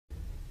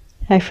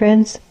Hi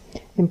friends,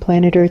 in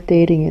Planet Earth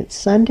Dating, it's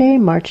Sunday,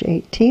 March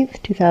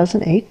 18th,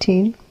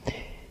 2018.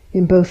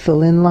 In both the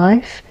Lynn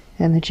Life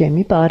and the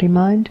Jamie Body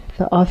Mind,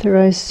 the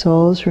authorized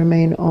souls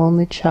remain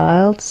only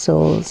child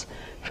souls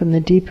from the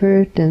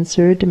deeper,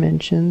 denser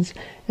dimensions,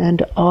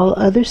 and all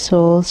other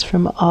souls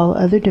from all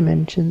other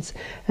dimensions,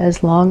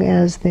 as long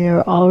as they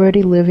are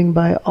already living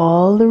by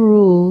all the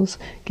rules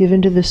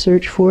given to the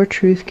Search for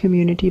Truth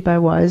community by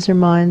wiser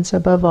minds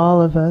above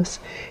all of us,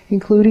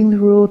 including the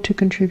rule to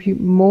contribute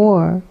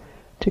more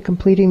to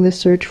completing the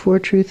Search for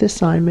Truth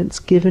assignments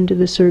given to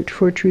the Search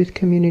for Truth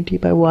community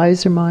by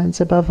wiser minds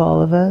above all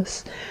of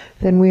us,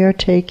 than we are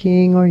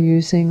taking or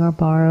using or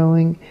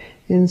borrowing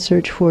in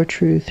Search for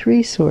Truth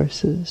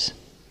resources.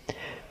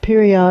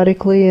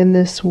 Periodically in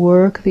this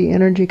work, the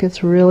energy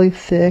gets really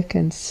thick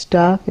and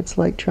stuck. It's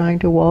like trying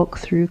to walk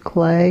through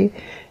clay,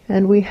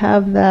 and we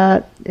have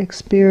that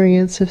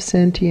experience of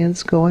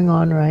sentience going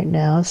on right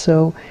now.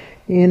 So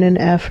in an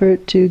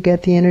effort to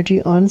get the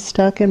energy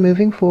unstuck and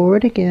moving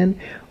forward again,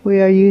 we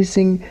are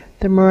using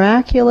the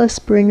miraculous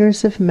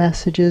bringers of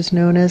messages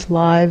known as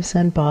lives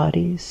and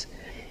bodies.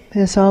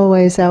 As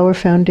always, our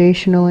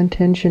foundational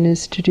intention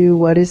is to do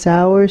what is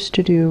ours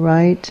to do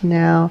right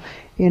now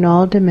in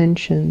all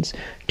dimensions,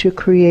 to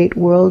create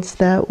worlds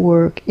that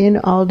work in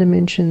all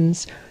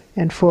dimensions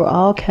and for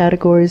all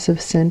categories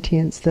of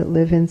sentience that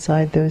live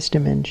inside those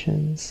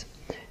dimensions.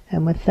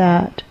 And with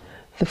that,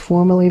 the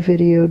formally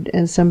videoed,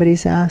 and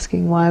somebody's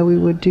asking why we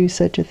would do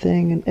such a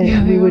thing,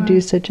 and we would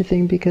do such a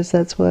thing because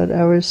that's what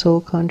our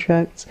soul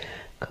contracts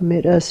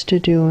commit us to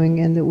doing,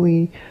 and that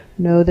we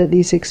know that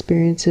these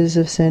experiences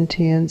of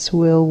sentience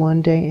will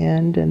one day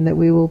end, and that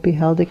we will be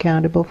held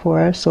accountable for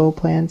our soul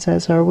plans,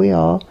 as are we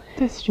all.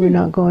 That's true. We're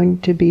not going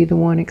to be the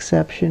one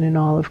exception in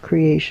all of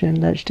creation.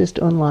 That's just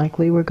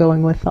unlikely. We're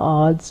going with the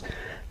odds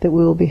that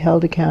we will be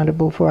held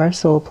accountable for our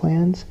soul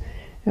plans.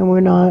 And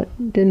we're not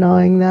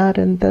denying that,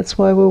 and that's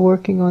why we're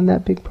working on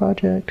that big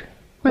project.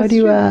 Why do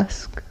you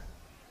ask?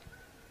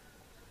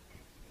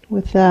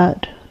 With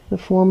that, the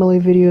formally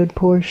videoed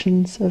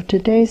portions of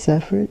today's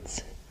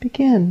efforts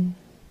begin.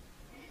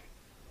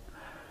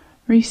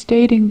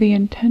 Restating the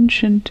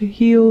intention to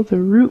heal the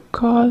root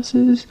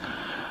causes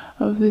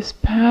of this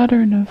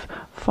pattern of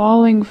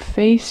falling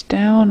face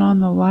down on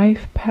the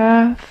life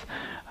path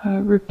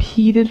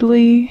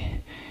repeatedly.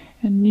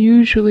 And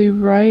usually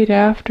right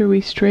after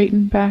we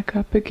straighten back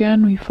up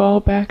again, we fall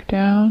back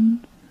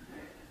down.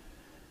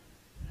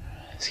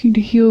 Asking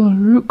to heal the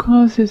root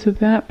causes of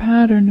that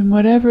pattern and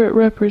whatever it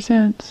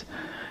represents,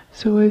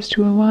 so as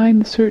to align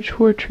the Search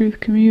for Truth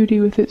community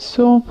with its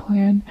soul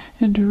plan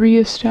and to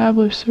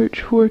re-establish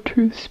Search for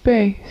Truth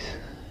space.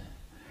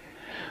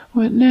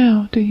 What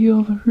now to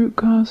heal the root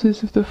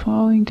causes of the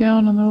falling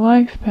down on the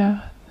life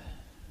path?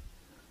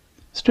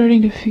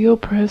 Starting to feel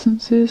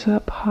presences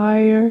up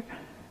higher,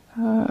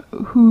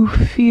 who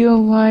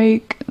feel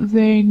like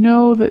they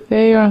know that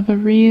they are the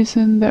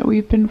reason that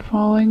we've been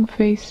falling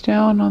face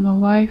down on the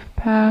life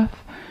path,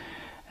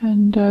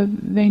 and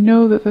they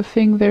know that the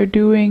thing they're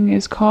doing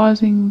is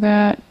causing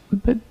that,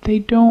 but they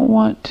don't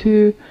want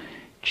to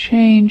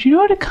change. You know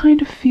what it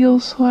kind of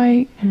feels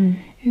like?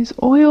 Is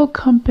oil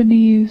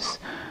companies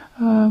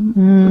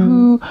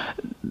who,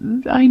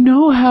 I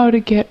know how to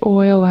get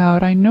oil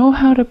out, I know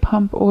how to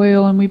pump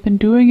oil, and we've been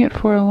doing it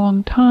for a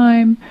long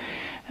time,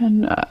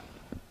 and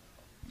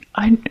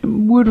I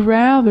would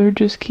rather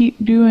just keep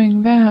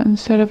doing that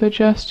instead of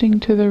adjusting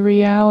to the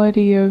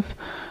reality of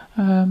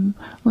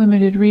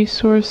limited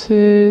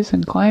resources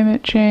and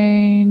climate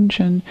change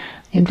and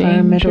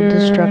environmental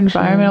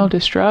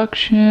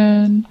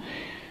destruction.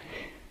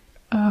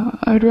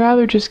 I'd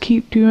rather just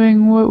keep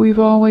doing what we've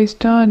always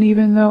done,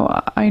 even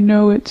though I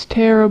know it's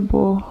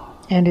terrible.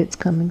 And it's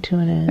coming to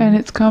an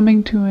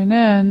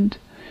end.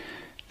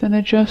 Then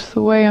adjust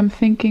the way I'm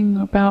thinking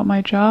about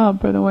my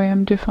job or the way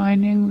I'm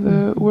defining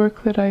the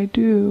work that I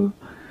do.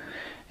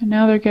 And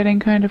now they're getting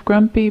kind of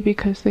grumpy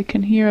because they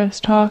can hear us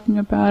talking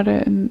about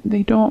it and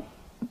they don't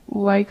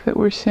like that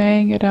we're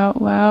saying it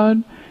out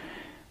loud,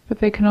 but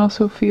they can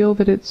also feel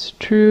that it's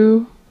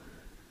true.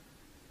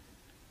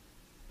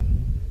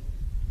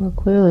 Well,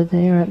 clearly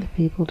they aren't the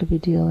people to be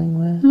dealing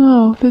with.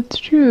 No, that's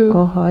true.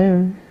 Go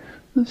higher.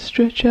 Let's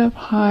stretch up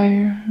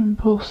higher,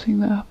 impulsing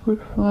the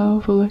upward flow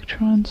of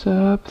electrons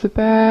up the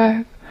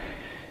back,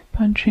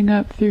 punching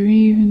up through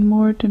even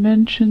more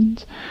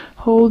dimensions,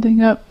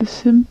 holding up the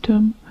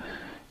symptom,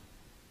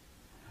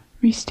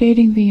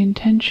 restating the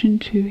intention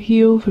to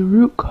heal the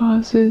root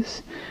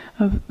causes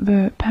of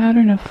the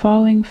pattern of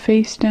falling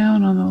face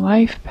down on the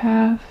life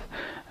path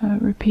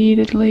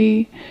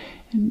repeatedly,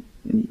 and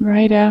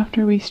right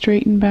after we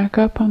straighten back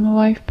up on the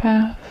life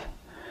path.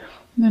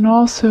 And then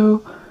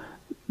also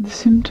the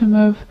symptom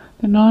of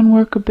the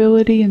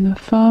non-workability in the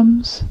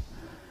thumbs,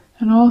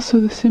 and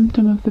also the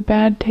symptom of the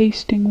bad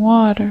tasting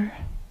water.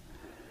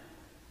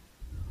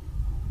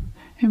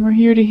 And we're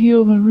here to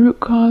heal the root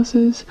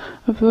causes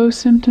of those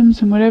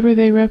symptoms and whatever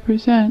they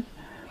represent,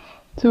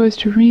 so as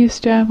to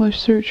re-establish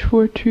Search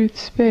for Truth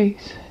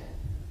space.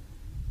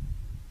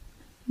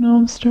 Now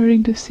I'm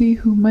starting to see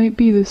who might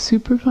be the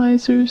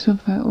supervisors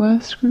of that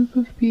last group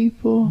of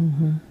people.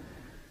 Mm-hmm.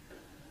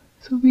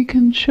 So we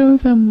can show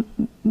them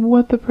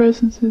what the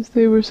presences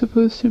they were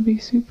supposed to be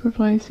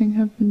supervising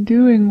have been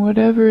doing,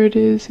 whatever it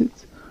is.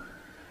 It's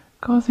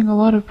causing a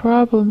lot of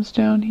problems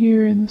down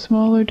here in the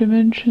smaller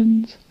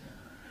dimensions,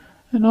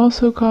 and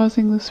also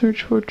causing the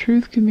Search for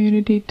Truth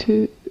community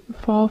to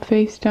fall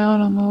face down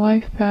on the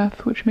life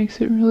path, which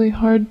makes it really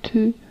hard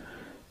to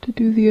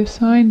do the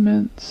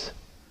assignments.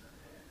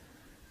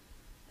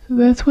 So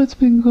that's what's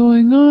been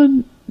going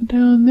on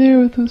down there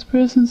with those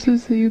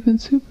presences that you've been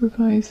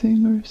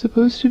supervising, or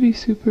supposed to be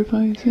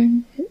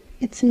supervising.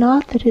 It's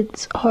not that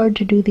it's hard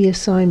to do the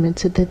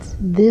assignments, it's that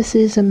this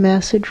is a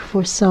message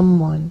for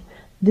someone.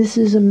 This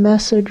is a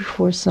message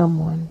for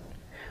someone.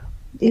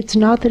 It's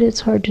not that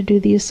it's hard to do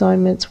the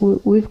assignments.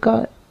 We've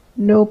got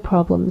no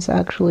problems,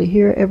 actually.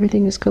 Here,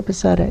 everything is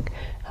copacetic.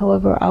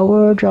 However,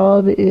 our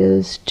job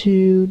is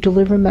to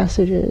deliver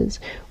messages.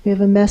 We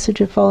have a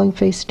message of falling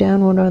face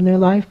downward on their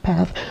life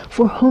path.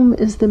 For whom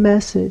is the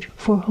message?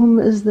 For whom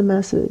is the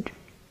message?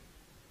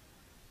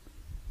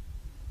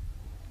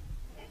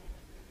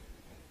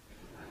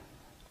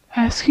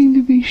 Asking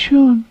to be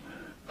shown,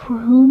 for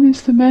whom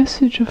is the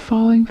message of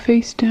falling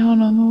face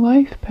down on the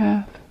life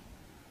path?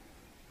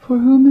 For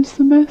whom is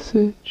the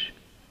message?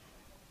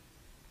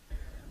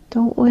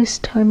 Don't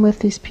waste time with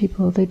these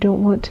people. They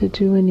don't want to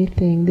do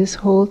anything. This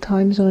whole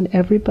time zone,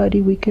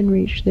 everybody we can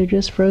reach, they're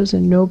just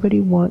frozen.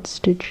 Nobody wants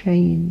to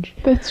change.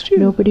 That's true.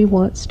 Nobody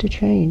wants to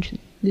change.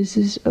 This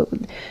is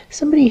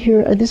somebody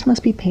here. This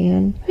must be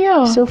Pan.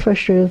 Yeah. So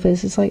frustrated with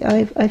this. It's like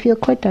I feel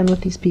quite done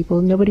with these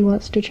people. Nobody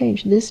wants to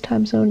change. This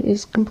time zone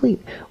is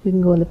complete. We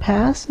can go in the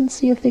past and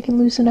see if they can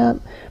loosen up.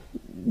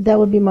 That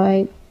would be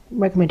my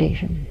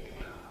recommendation.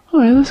 All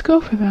right, let's go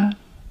for that.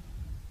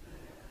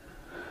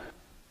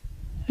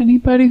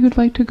 Anybody who'd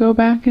like to go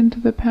back into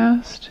the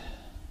past?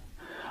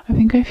 I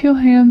think I feel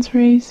hands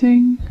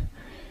raising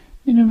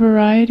in a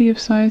variety of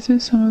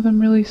sizes, some of them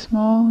really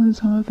small and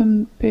some of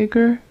them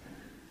bigger.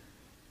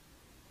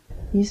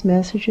 These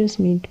messages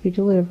need to be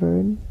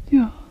delivered.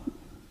 Yeah.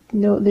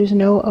 No, there's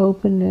no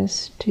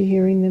openness to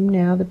hearing them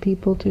now. The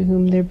people to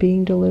whom they're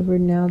being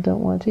delivered now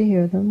don't want to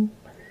hear them,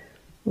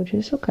 which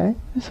is okay.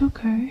 It's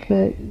okay.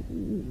 But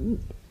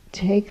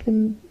take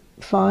them,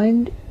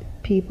 find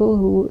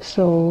people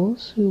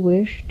souls who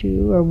wish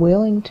to, or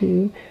willing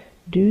to,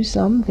 do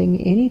something,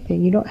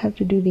 anything. You don't have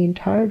to do the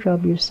entire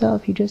job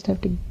yourself. You just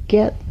have to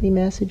get the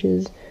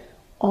messages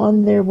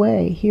on their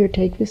way. Here,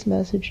 take this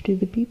message to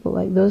the people.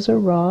 Like, those are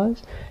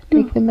Ra's.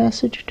 Take the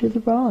message to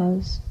the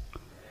Ra's.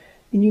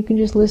 And you can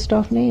just list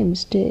off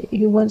names.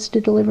 Who wants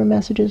to deliver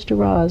messages to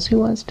Ra's? Who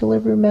wants to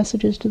deliver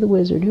messages to the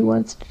wizard? Who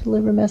wants to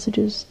deliver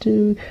messages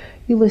to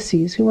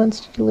Ulysses? Who wants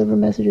to deliver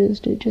messages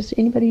to just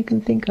anybody you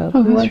can think of?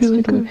 Oh, who that's wants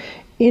really to good.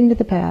 Into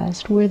the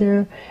past, where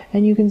they're,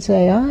 and you can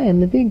say, I am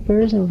the big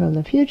person from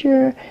the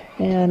future,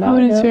 and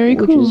I it's know, very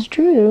which cool. is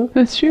true.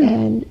 That's true.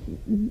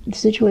 And the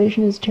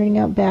situation is turning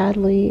out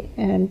badly,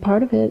 and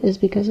part of it is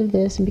because of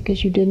this, and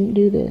because you didn't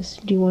do this.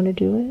 Do you want to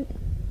do it?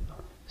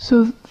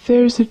 So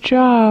there's a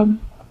job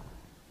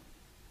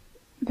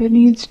that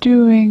needs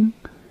doing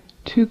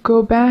to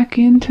go back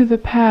into the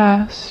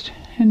past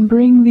and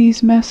bring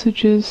these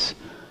messages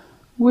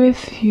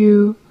with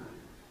you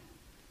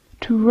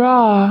to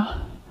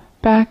Ra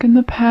back in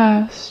the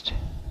past.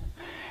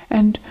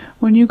 And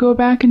when you go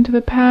back into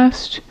the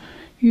past,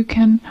 you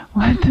can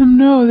let them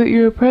know that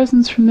you're a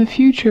presence from the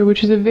future,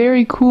 which is a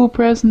very cool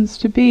presence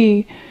to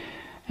be.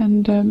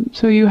 And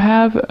so you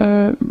have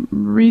a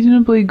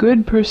reasonably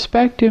good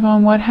perspective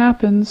on what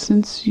happens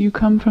since you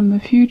come from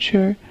the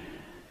future.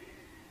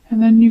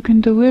 And then you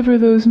can deliver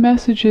those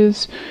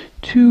messages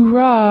to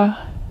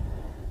Ra.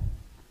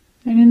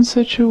 And in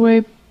such a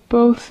way,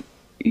 both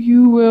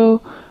you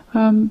will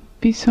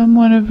be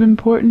someone of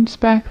importance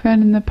back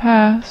then in the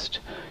past,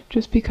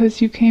 just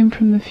because you came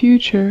from the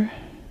future.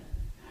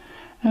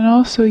 And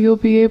also you'll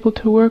be able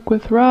to work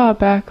with Ra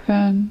back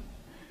then,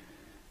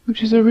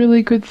 which is a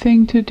really good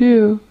thing to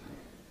do.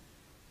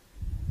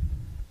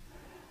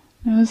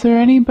 Now, is there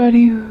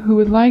anybody who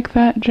would like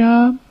that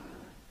job?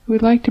 Who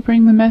would like to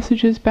bring the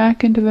messages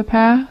back into the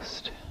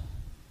past?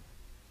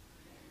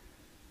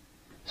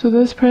 So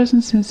those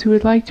presences who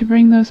would like to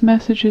bring those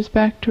messages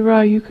back to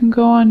Ra, you can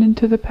go on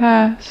into the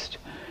past.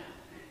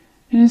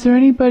 And is there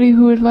anybody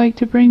who would like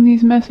to bring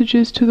these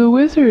messages to the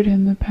wizard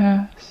in the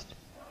past?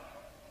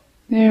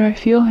 There, I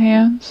feel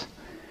hands.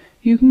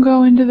 You can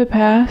go into the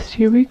past.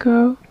 Here we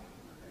go.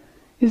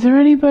 Is there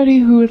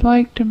anybody who would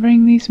like to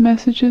bring these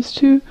messages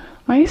to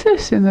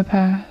Isis in the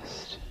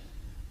past?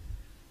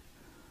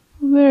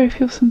 Well, there, I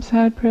feel some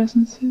sad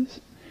presences.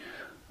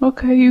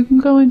 Okay, you can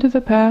go into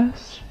the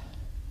past.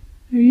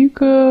 There you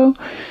go,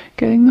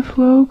 getting the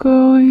flow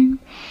going.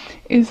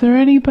 Is there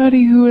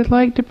anybody who would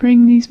like to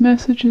bring these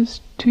messages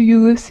to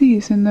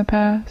Ulysses in the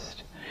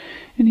past?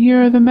 And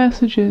here are the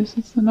messages.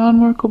 It's the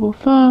non-workable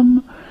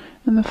thumb,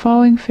 and the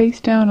falling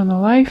face down on the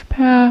life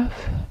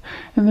path,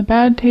 and the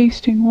bad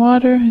tasting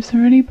water. Is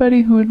there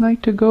anybody who would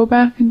like to go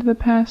back into the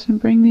past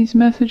and bring these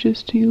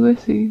messages to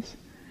Ulysses?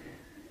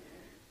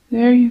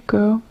 There you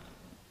go.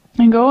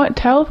 And go and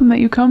tell them that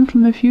you come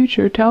from the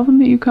future. Tell them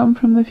that you come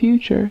from the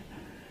future.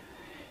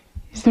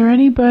 Is there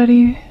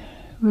anybody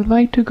who would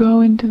like to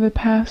go into the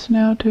past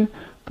now to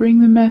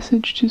bring the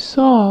message to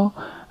Saul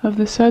of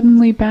the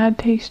suddenly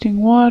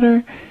bad-tasting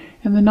water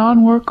and the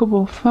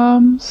non-workable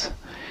thumbs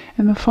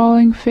and the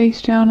falling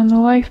face down on the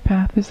life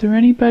path? Is there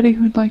anybody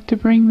who would like to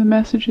bring the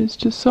messages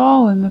to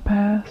Saul in the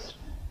past?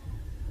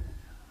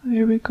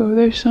 There we go.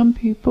 There's some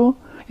people.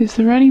 Is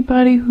there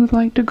anybody who'd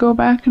like to go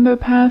back into the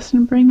past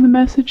and bring the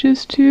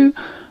messages to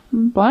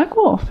Black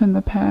Wolf in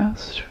the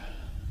past?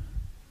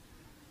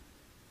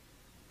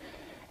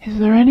 Is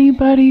there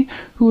anybody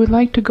who would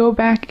like to go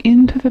back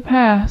into the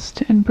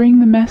past and bring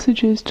the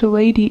messages to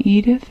Lady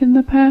Edith in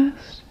the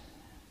past?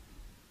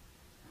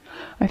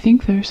 I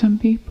think there are some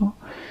people.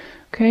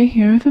 Okay,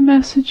 here are the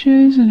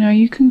messages, and now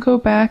you can go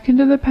back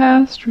into the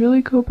past,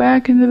 really go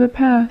back into the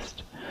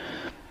past.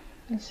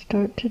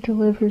 Start to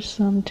deliver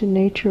some to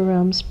Nature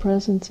Realm's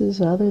presences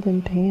other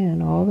than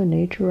Pan. All the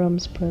Nature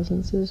Realm's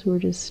presences who are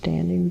just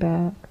standing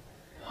back.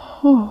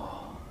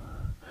 Oh.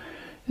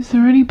 Is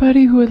there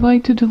anybody who would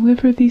like to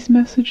deliver these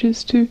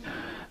messages to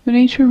the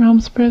Nature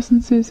Realm's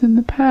presences in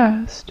the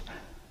past?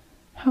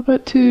 How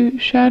about to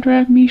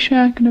Shadrach,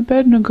 Meshach, and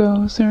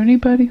Abednego? Is there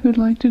anybody who would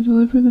like to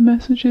deliver the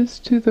messages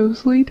to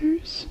those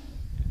leaders?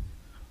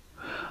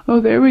 Oh,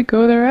 there we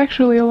go. There are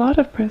actually a lot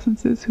of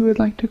presences who would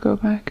like to go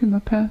back in the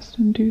past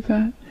and do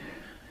that.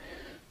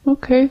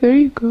 Okay, there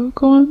you go.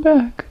 Go on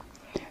back.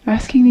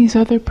 Asking these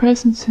other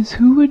presences,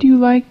 who would you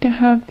like to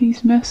have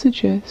these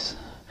messages?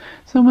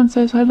 Someone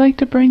says, I'd like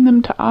to bring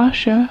them to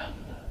Asha.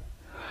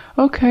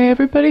 Okay,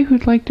 everybody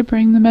who'd like to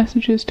bring the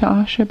messages to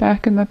Asha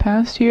back in the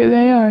past, here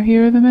they are.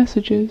 Here are the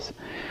messages.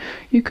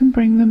 You can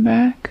bring them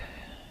back.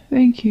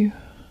 Thank you.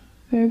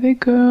 There they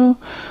go.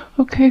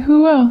 Okay,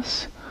 who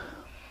else?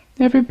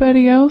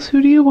 Everybody else,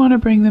 who do you want to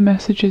bring the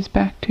messages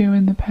back to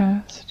in the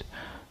past?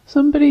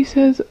 Somebody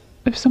says,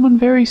 if someone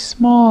very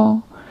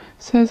small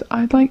says,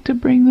 I'd like to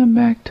bring them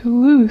back to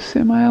Luce,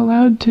 am I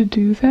allowed to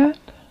do that?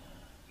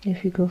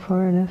 If you go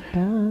far enough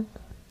back.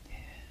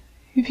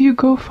 If you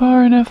go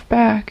far enough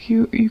back,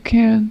 you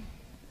can.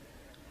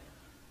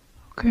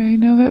 Okay,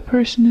 now that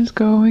person is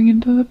going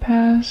into the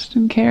past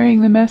and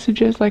carrying the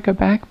messages like a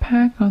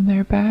backpack on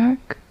their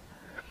back.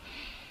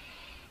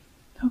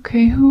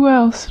 Okay, who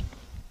else?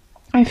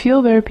 I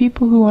feel there are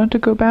people who want to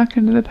go back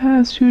into the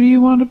past. Who do you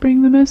want to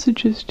bring the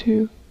messages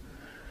to?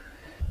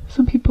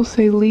 Some people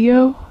say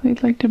Leo.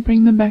 They'd like to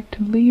bring them back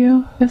to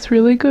Leo. That's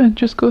really good.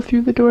 Just go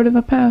through the door to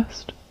the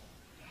past.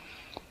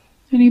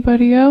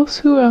 Anybody else?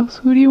 Who else?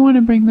 Who do you want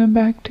to bring them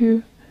back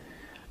to?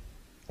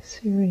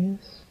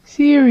 Sirius.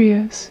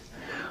 Sirius.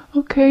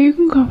 Okay, you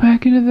can go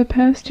back into the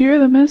past. Here are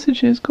the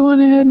messages. Go on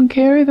ahead and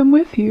carry them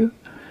with you.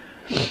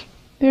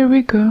 There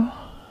we go.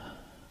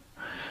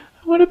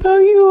 What about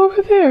you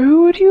over there?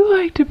 Who would you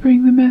like to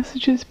bring the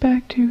messages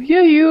back to?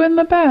 Yeah, you in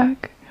the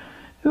back.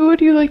 Who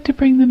would you like to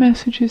bring the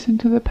messages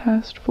into the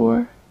past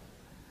for?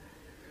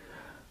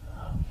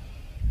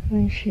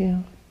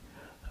 Ratio.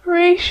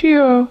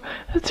 Ratio.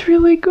 That's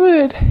really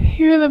good.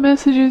 Here are the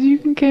messages. You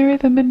can carry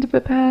them into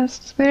the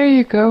past. There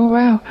you go.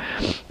 Wow.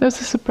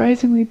 That's a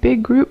surprisingly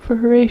big group for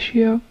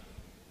Horatio.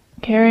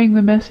 Carrying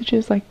the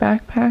messages like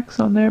backpacks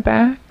on their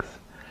backs.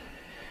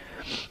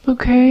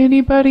 Okay,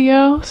 anybody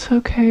else?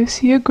 Okay, I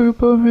see a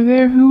group over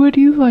there. Who would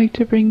you like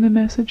to bring the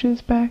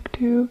messages back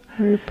to?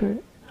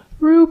 Rupert.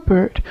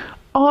 Rupert.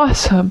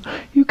 Awesome.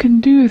 You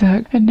can do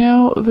that. And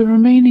now the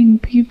remaining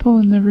people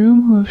in the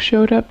room who have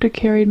showed up to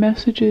carry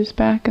messages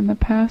back in the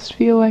past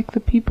feel like the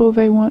people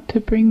they want to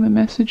bring the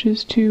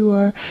messages to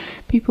are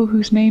people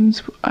whose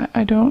names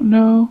I don't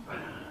know.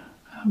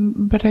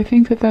 But I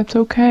think that that's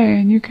okay,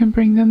 and you can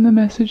bring them the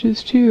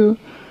messages too.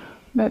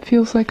 That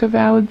feels like a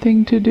valid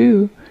thing to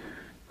do.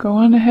 Go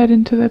on ahead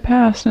into the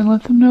past and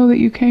let them know that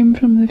you came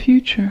from the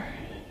future.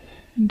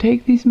 And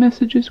take these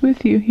messages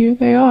with you. Here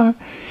they are.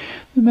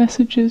 The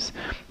messages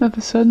of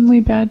the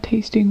suddenly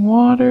bad-tasting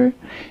water,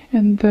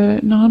 and the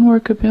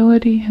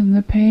non-workability, and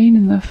the pain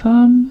in the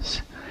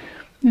thumbs,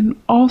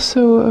 and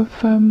also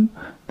of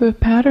the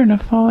pattern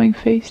of falling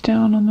face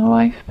down on the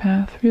life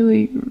path,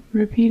 really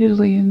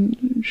repeatedly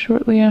and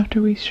shortly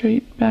after we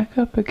straighten back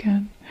up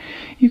again.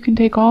 You can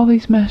take all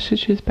these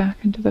messages back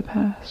into the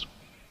past.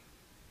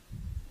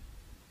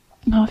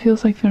 Now it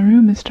feels like the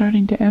room is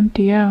starting to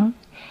empty out.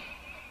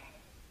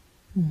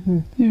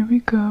 There we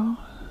go.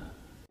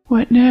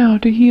 What now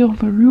to heal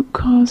the root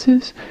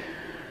causes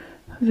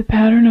of the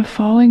pattern of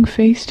falling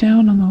face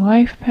down on the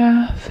life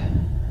path,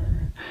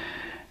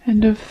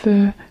 and of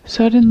the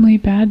suddenly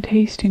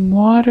bad-tasting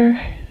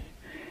water,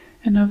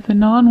 and of the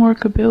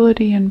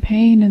non-workability and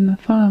pain in the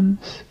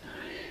thumbs.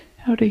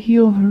 How to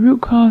heal the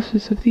root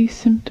causes of these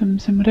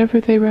symptoms and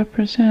whatever they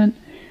represent,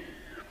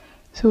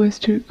 so as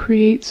to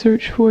create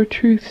search for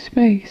truth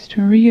space,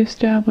 to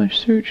re-establish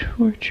search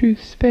for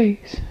truth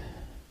space.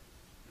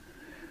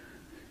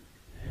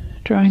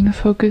 Drawing the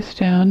focus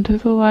down to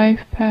the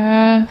life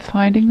path,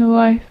 finding the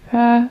life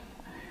path.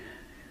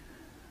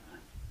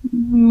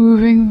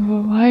 moving the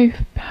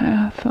life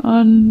path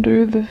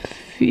under the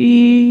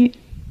feet,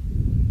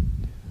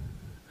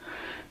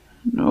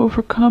 and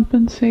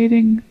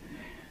overcompensating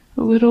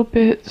a little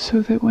bit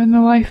so that when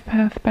the life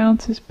path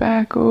bounces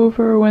back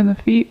over, when the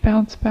feet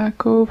bounce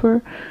back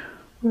over,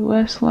 we're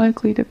less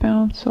likely to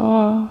bounce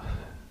off.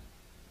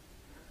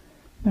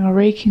 Now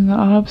raking the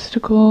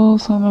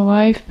obstacles on the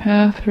life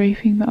path,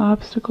 raking the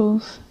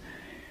obstacles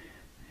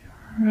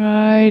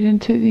right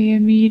into the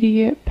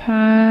immediate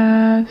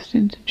past,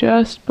 into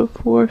just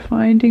before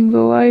finding the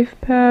life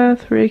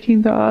path,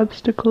 raking the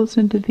obstacles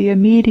into the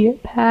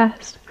immediate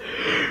past,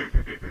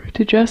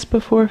 to just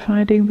before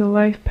finding the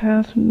life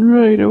path, and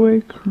right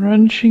away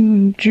crunching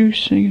and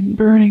juicing and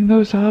burning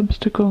those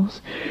obstacles,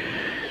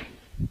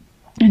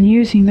 and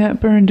using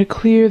that burn to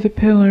clear the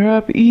pillar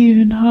up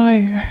even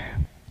higher.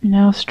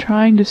 Now it's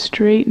trying to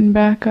straighten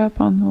back up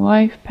on the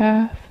life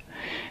path,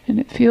 and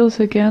it feels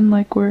again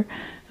like we're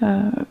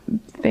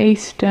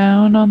face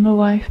down on the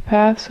life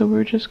path, so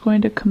we're just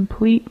going to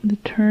complete the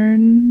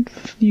turn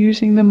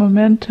using the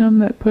momentum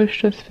that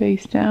pushed us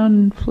face down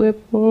and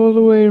flip all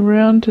the way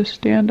around to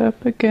stand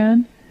up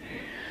again.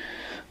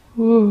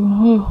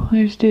 Oh,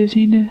 there's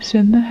dizziness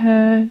in the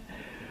head.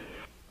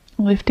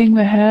 Lifting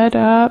the head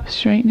up,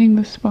 straightening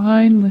the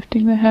spine,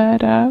 lifting the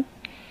head up.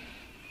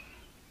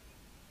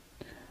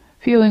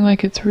 Feeling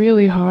like it's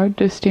really hard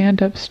to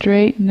stand up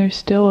straight and there's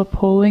still a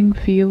pulling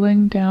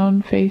feeling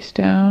down, face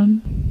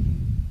down.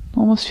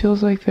 Almost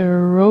feels like there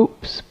are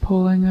ropes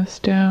pulling us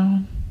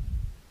down.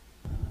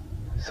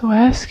 So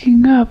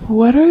asking up,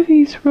 what are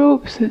these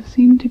ropes that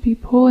seem to be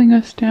pulling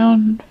us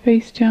down,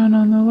 face down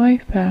on the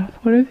life path?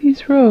 What are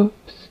these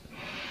ropes?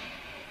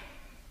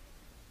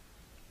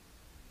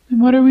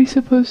 And what are we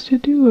supposed to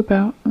do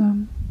about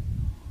them?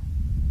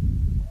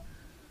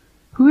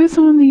 Who is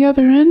on the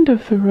other end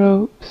of the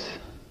ropes?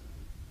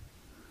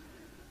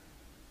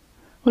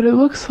 What it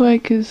looks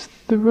like is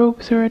the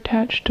ropes are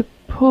attached to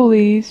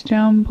pulleys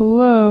down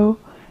below,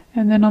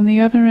 and then on the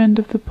other end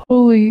of the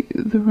pulley,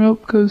 the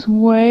rope goes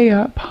way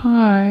up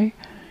high,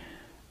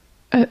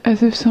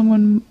 as if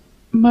someone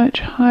much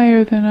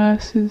higher than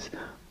us is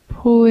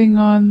pulling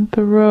on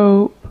the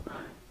rope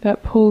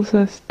that pulls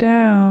us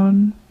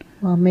down,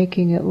 while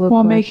making it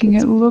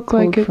look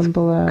like it's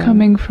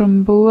coming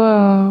from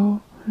below.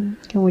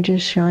 Can we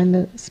just shine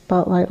the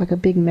spotlight like a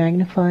big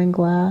magnifying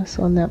glass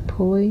on that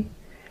pulley?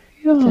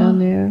 Yeah. Down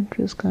there,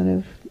 just kind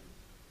of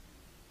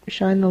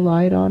shine the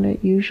light on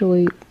it.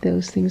 Usually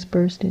those things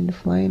burst into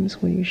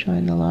flames when you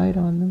shine the light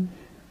on them.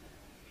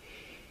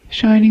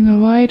 Shining the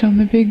light on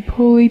the big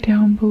pulley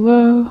down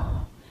below.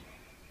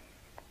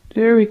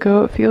 There we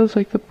go. It feels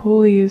like the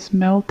pulley is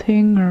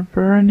melting or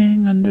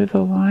burning under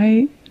the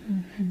light.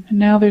 Mm-hmm. And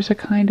now there's a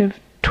kind of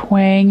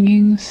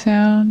twanging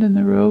sound in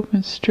the rope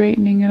and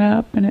straightening it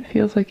up, and it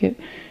feels like it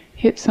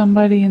hit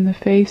somebody in the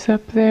face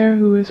up there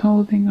who is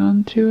holding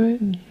on to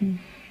it. Mm-hmm.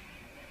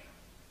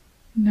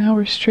 Now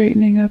we're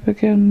straightening up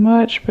again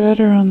much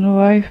better on the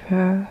life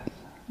path.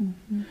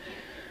 Mm-hmm.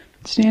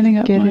 Standing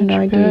up Get much an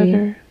idea.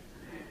 better.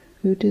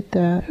 Who did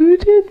that?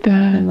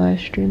 And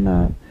live stream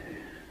up.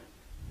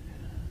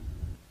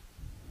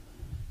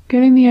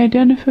 Getting the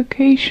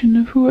identification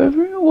of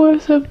whoever it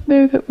was up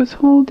there that was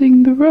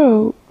holding the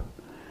rope.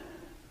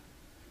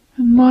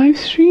 And live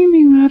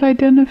streaming that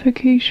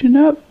identification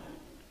up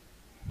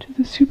to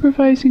the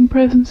supervising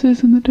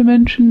presences in the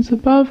dimensions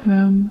above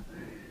them.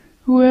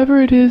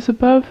 Whoever it is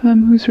above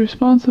them who's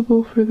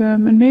responsible for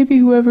them, and maybe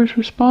whoever's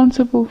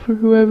responsible for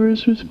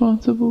whoever's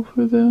responsible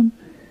for them.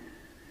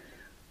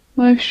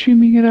 Live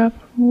streaming it up,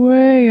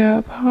 way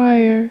up,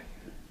 higher.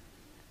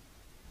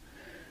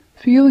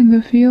 Feeling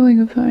the feeling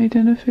of the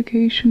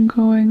identification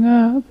going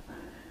up.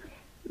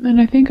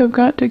 And I think I've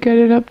got to get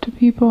it up to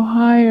people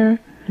higher,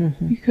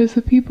 because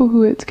the people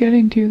who it's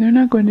getting to, they're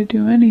not going to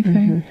do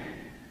anything.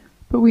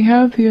 But we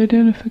have the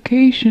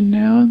identification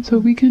now, and so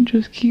we can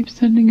just keep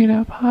sending it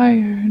up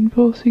higher and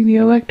pulsing the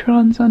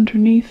electrons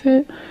underneath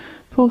it,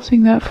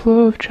 pulsing that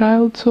flow of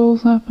child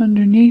souls up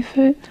underneath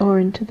it. Or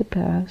into the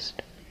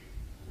past.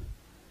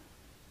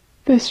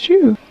 That's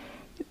true.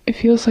 It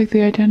feels like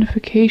the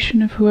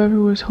identification of whoever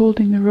was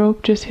holding the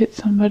rope just hit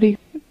somebody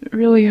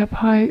really up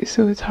high,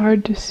 so it's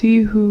hard to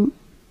see who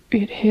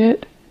it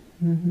hit.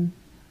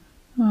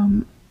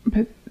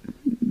 But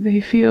they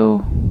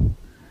feel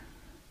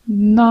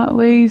not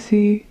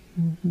lazy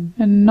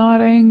and not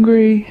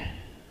angry.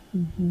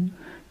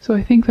 So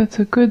I think that's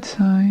a good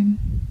sign.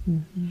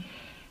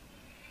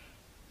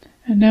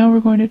 And now we're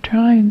going to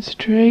try and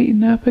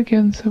straighten up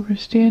again, so we're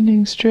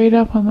standing straight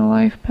up on the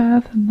life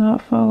path and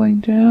not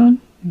falling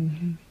down.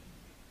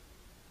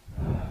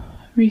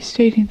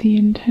 Restating the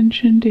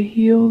intention to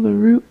heal the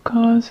root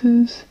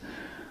causes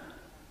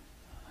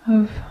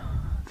of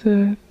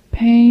the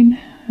pain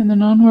and the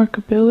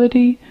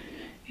non-workability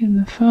in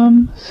the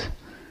thumbs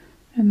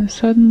and the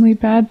suddenly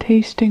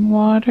bad-tasting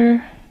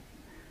water,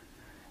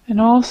 and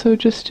also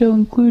just still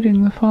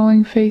including the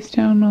falling face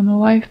down on the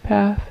life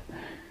path.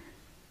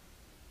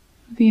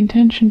 the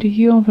intention to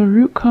heal the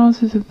root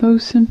causes of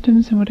those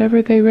symptoms and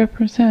whatever they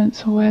represent,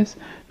 so as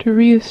to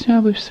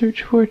re-establish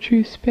search for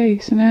truth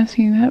space, and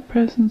asking that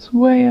presence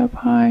way up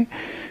high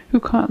who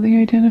caught the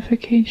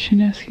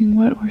identification, asking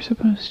what we're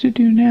supposed to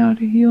do now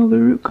to heal the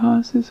root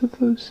causes of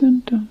those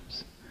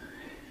symptoms.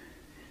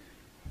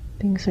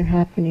 Things are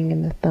happening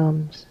in the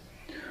thumbs.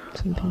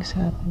 Something's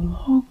happening.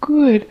 Oh,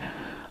 good.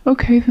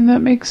 Okay, then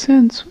that makes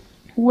sense.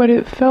 What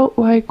it felt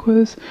like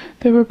was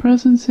there were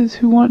presences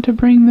who want to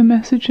bring the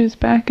messages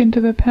back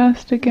into the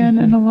past again,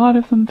 and a lot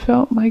of them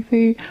felt like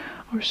they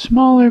are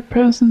smaller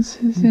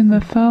presences in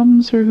the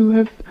thumbs, or who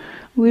have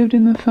lived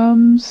in the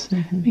thumbs,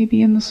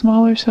 maybe in the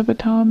smaller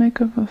subatomic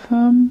of the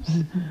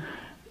thumbs.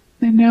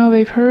 And now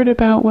they've heard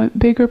about what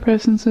bigger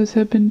presences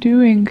have been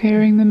doing,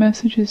 carrying the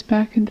messages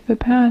back into the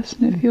past,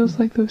 and it feels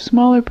like those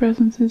smaller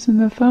presences in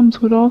the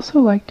thumbs would also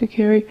like to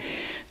carry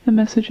the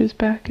messages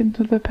back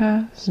into the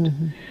past.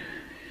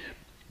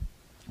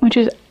 Which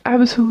is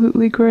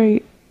absolutely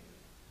great.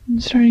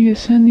 I'm starting to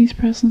send these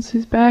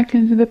presences back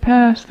into the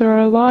past. There are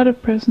a lot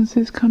of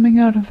presences coming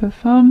out of the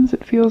thumbs.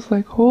 It feels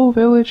like whole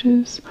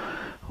villages,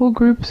 whole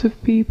groups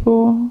of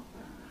people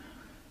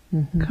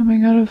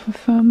coming out of the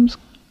thumbs.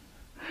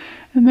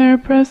 And there are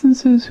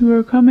presences who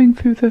are coming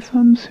through the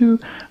thumbs who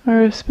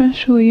are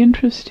especially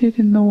interested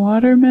in the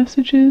water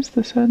messages,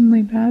 the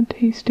suddenly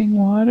bad-tasting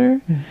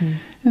water.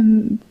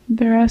 And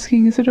they're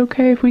asking, is it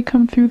okay if we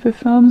come through the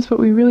thumbs, but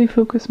we really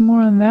focus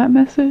more on that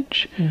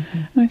message?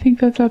 And I think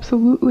that's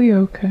absolutely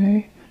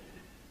okay.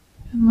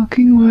 And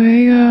looking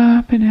way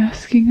up and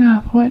asking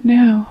up, what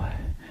now?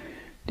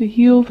 To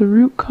heal the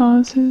root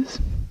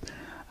causes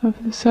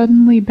of the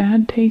suddenly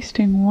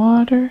bad-tasting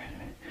water,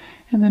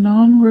 and the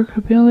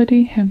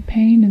non-workability and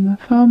pain in the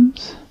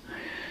thumbs,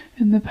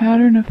 and the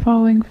pattern of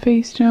falling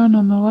face down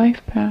on the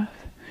life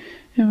path,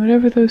 and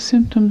whatever those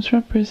symptoms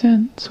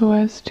represent, so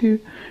as to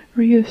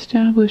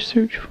re-establish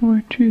search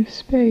for truth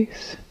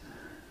space.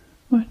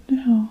 What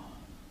now?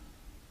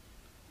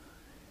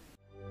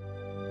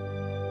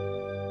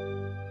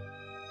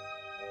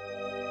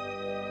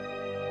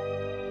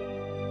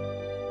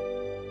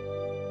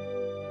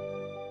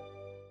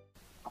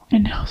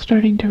 And now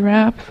starting to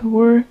wrap the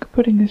work,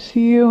 putting a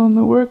seal on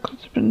the work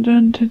that's been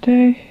done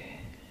today.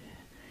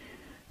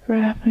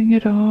 Wrapping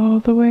it all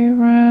the way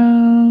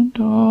around,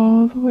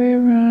 all the way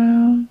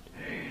around,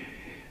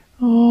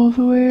 all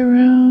the way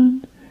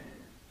around.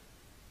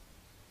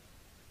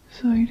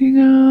 Sliding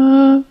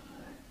up.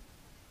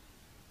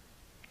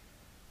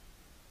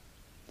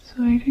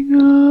 Sliding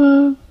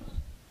up.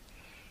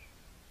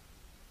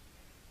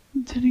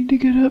 Intending to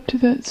get up to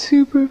that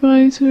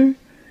supervisor,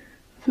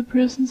 the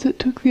presence that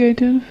took the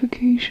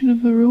identification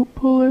of the rope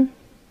puller,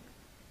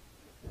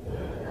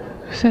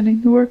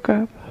 sending the work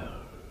up.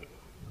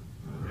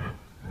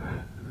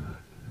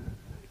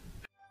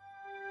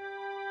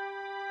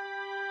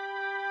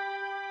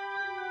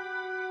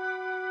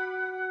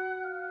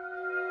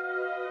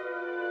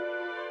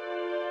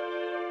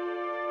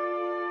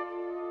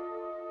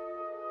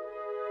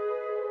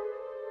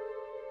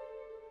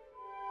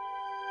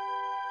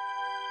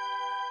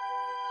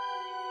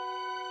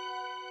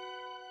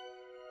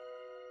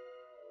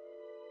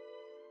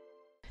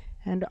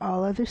 And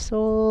all other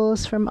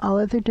souls from all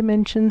other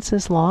dimensions,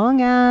 as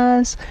long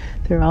as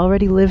they're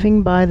already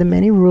living by the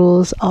many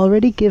rules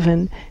already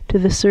given to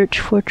the Search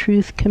for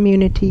Truth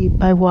community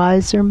by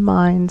wiser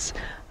minds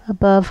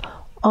above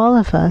all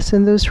of us.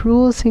 And those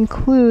rules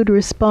include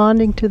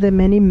responding to the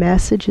many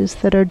messages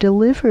that are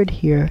delivered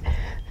here.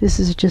 This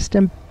is just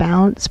a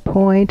bounce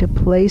point, a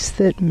place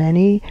that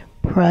many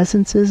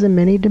presences and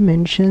many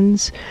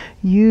dimensions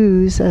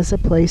use as a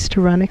place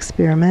to run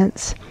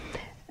experiments.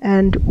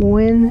 And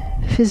when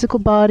physical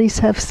bodies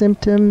have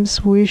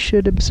symptoms, we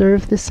should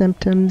observe the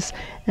symptoms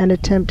and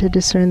attempt to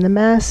discern the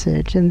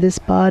message. And this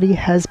body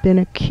has been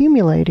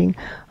accumulating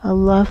a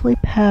lovely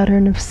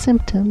pattern of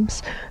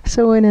symptoms.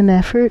 So in an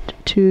effort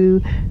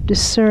to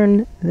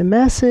discern the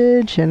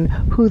message and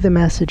who the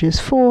message is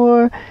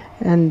for,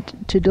 and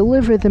to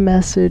deliver the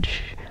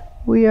message,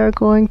 we are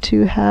going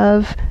to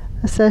have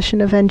a session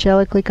of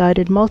angelically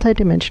guided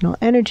multidimensional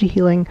energy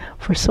healing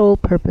for soul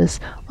purpose,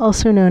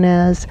 also known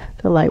as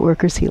the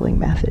Lightworkers Healing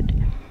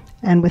Method.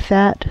 And with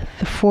that,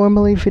 the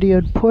formally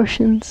videoed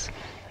portions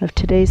of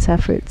today's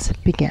efforts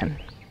begin.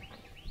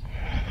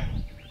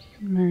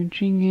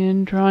 Merging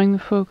in, drawing the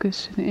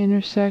focus to the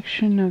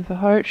intersection of the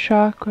heart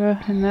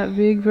chakra and that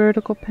big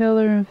vertical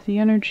pillar of the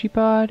energy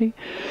body,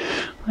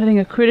 letting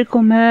a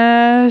critical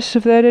mass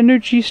of that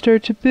energy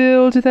start to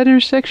build at that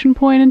intersection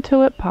point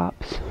until it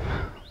pops.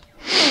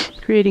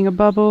 Creating a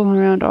bubble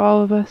around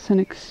all of us and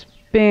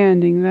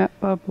expanding that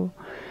bubble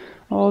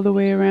all the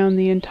way around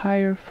the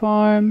entire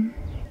farm,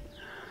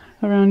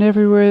 around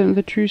everywhere that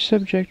the true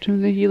subject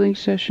of the healing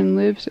session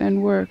lives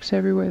and works,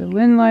 everywhere the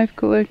Lynn Life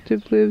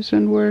Collective lives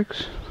and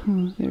works.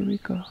 Oh, there we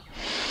go.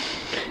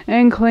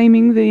 And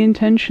claiming the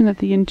intention that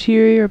the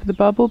interior of the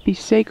bubble be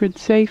sacred,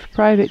 safe,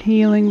 private,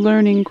 healing,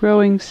 learning,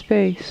 growing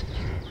space.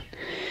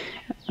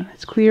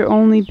 It's clear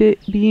only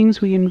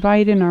beings we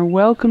invite in are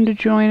welcome to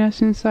join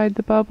us inside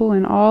the bubble,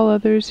 and all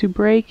others who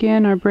break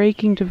in are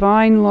breaking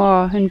divine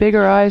law, and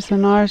bigger eyes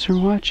than ours are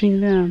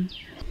watching them.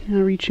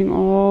 Now reaching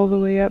all the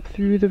way up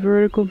through the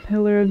vertical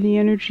pillar of the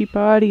energy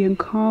body and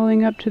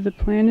calling up to the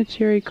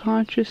planetary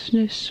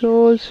consciousness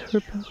souls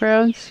for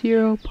ground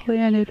zero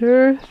planet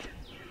Earth.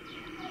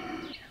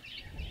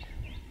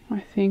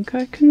 I think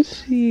I can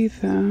see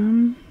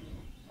them.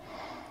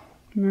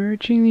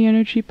 Merging the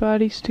energy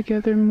bodies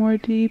together more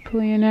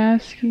deeply and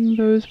asking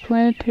those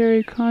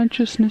planetary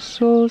consciousness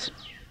souls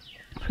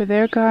for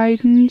their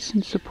guidance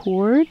and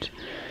support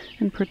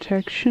and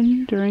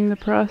protection during the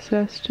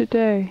process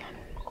today.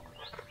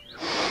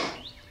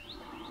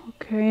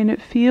 Okay, and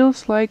it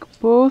feels like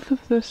both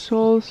of the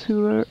souls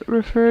who are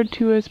referred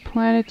to as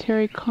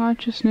planetary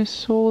consciousness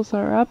souls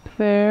are up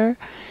there.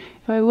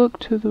 If I look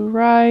to the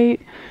right,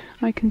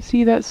 I can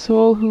see that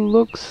soul who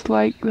looks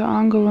like the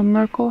Angela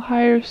Merkel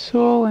higher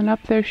soul, and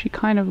up there she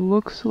kind of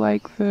looks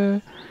like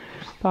the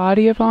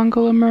body of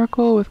Angela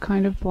Merkel with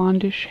kind of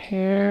blondish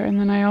hair. And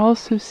then I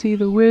also see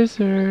the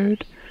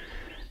wizard,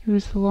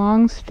 who's the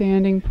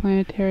long-standing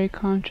planetary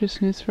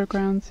consciousness for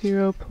Ground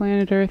Zero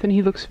planet Earth, and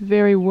he looks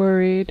very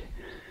worried.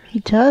 He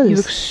does. He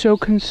looks so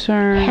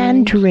concerned.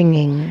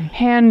 Hand-wringing.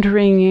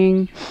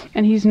 Hand-wringing.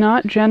 And he's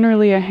not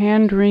generally a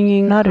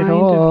hand-wringing not kind at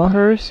all. of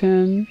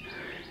person.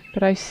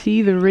 But I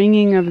see the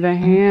wringing of the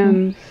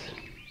hands.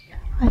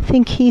 I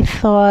think he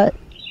thought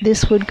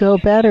this would go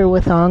better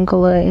with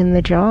Angela in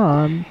the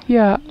job.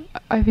 Yeah,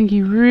 I think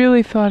he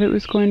really thought it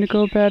was going to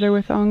go better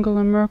with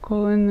Angela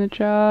Merkel in the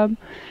job.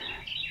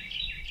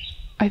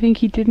 I think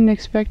he didn't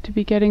expect to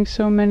be getting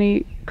so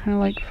many kind of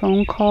like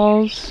phone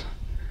calls.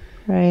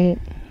 Right.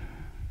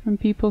 From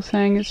people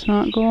saying it's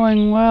not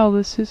going well,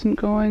 this isn't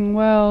going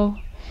well,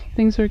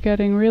 things are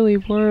getting really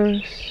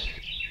worse.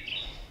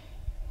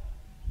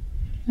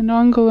 And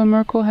Angela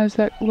Merkel has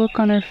that look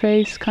on her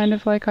face, kind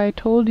of like, I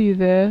told you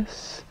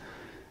this.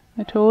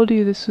 I told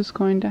you this was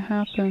going to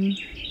happen.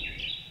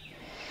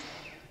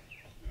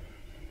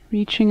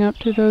 Reaching up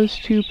to those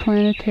two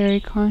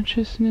planetary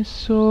consciousness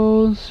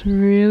souls,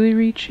 really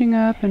reaching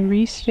up and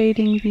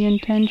restating the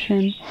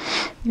intention,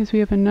 because we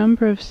have a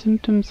number of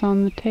symptoms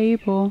on the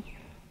table.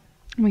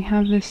 We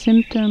have the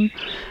symptom,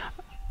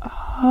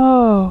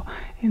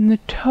 in the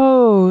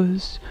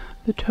toes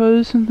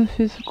of the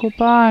physical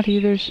body.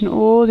 There's an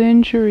old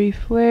injury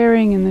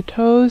flaring in the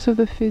toes of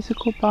the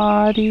physical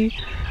body,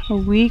 a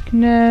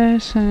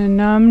weakness and a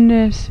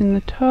numbness in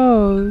the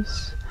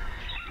toes.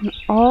 And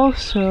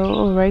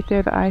also, right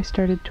there the eye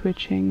started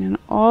twitching, and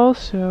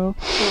also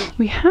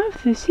we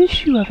have this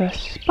issue of a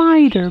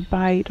spider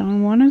bite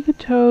on one of the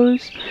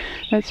toes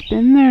that's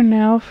been there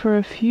now for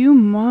a few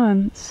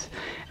months,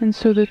 and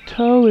so the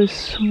toe is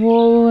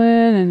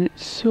swollen and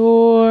it's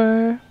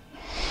sore.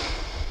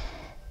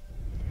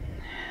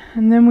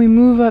 And then we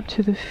move up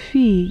to the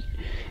feet,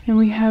 and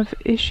we have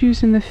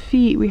issues in the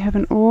feet. We have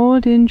an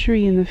old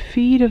injury in the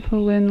feet of the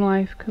Lynn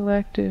Life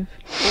Collective,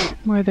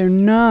 where they're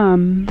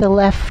numb. The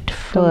left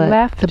foot.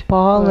 The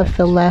ball of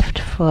the left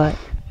foot.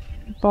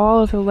 The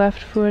ball of the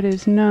left foot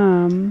is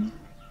numb.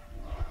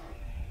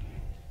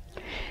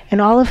 And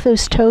all of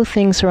those toe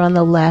things are on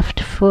the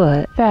left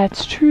foot.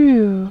 That's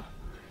true.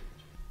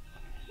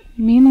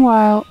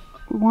 Meanwhile,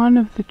 one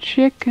of the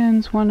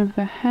chickens, one of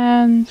the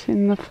hens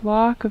in the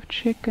flock of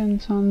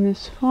chickens on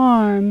this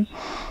farm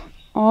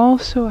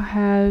also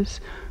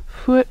has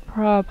foot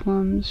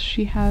problems.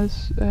 She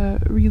has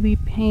really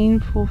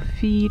painful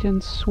feet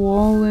and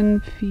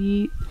swollen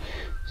feet,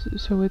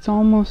 so it's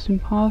almost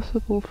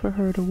impossible for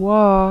her to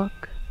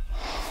walk.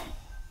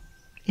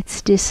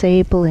 It's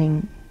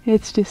disabling.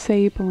 It's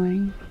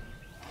disabling.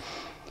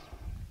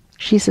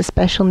 She's a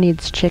special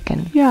needs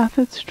chicken. Yeah,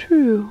 that's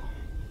true.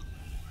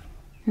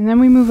 And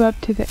then we move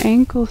up to the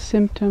ankle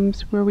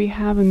symptoms, where we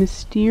have a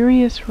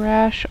mysterious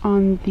rash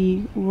on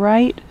the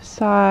right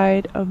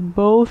side of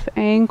both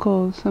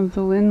ankles of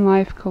the Lynn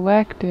Life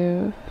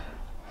Collective.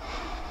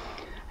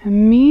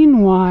 And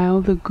meanwhile,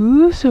 the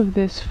goose of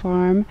this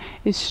farm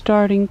is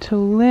starting to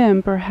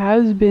limp, or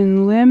has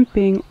been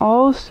limping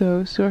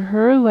also, so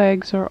her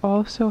legs are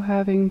also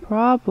having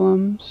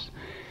problems.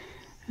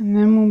 And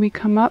then when we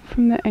come up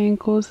from the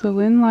ankles, the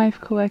Lynn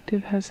Life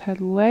Collective has had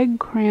leg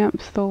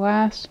cramps the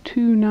last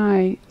 2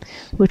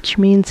 nights. Which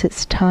means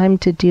it's time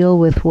to deal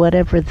with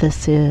whatever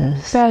this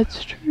is.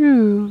 That's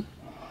true.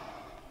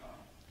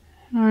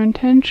 And our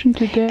intention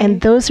today...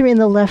 And those are in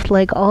the left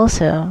leg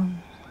also.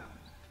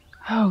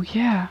 Oh,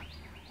 yeah.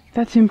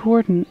 That's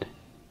important.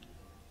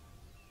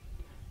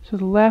 So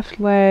the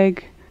left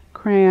leg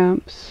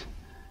cramps,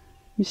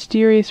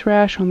 mysterious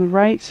rash on the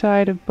right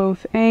side of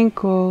both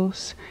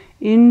ankles,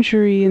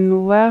 injury in the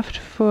left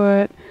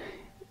foot,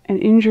 and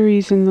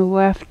injuries in the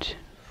left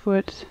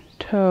foot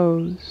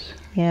toes.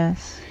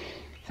 Yes.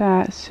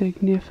 That's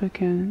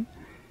significant.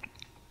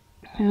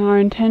 And our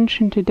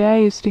intention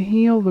today is to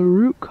heal the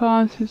root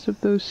causes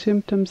of those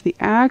symptoms, the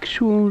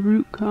actual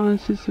root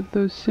causes of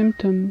those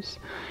symptoms,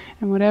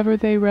 and whatever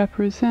they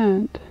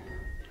represent,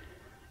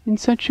 in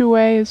such a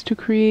way as to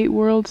create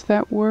worlds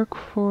that work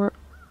for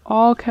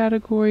all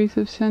categories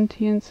of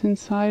sentience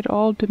inside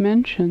all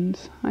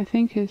dimensions, I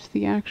think is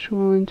the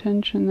actual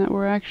intention that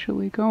we're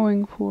actually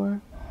going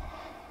for.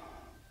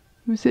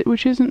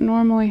 Which isn't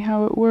normally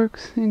how it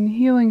works in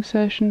healing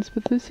sessions,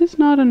 but this is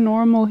not a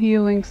normal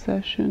healing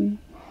session.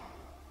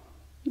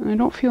 I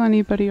don't feel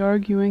anybody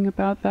arguing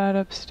about that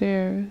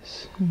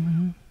upstairs.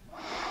 Mm-hmm.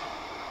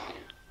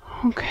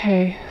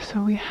 Okay,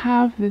 so we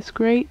have this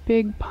great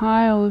big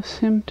pile of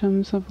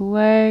symptoms of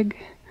leg,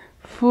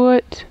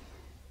 foot,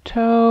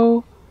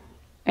 toe,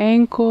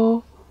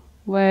 ankle,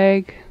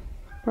 leg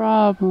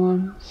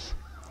problems.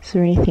 Is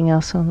there anything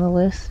else on the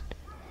list?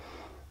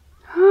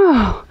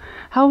 Oh,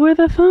 how were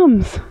the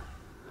thumbs?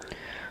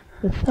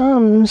 The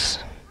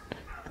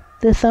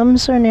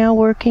thumbs are now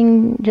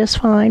working just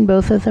fine.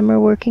 Both of them are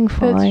working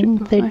fine.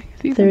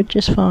 They're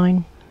just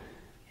fine.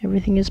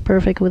 Everything is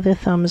perfect with the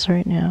thumbs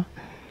right now.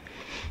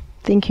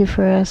 Thank you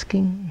for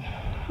asking.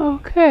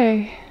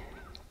 Okay.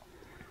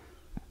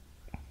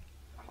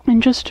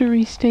 And just to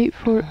restate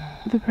for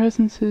the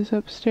presences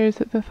upstairs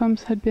that the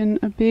thumbs had been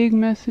a big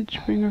message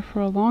bringer for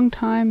a long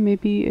time,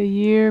 maybe a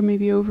year,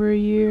 maybe over a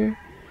year.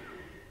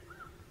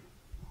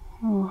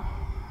 Oh,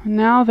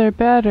 now they're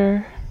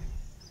better.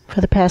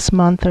 For the past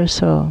month or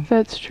so.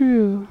 That's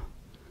true.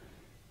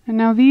 And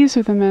now these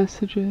are the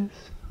messages.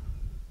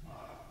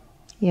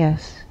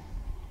 Yes.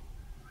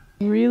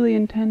 I'm really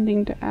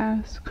intending to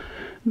ask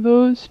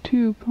those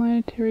two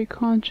planetary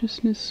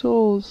consciousness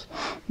souls,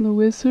 the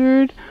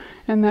wizard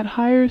and that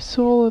higher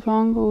soul of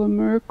Angela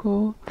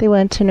Merkel. They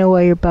want to know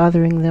why you're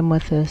bothering them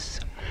with this.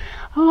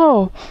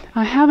 Oh,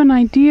 I have an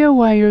idea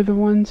why you're the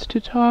ones to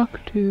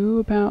talk to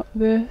about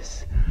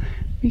this.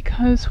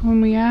 Because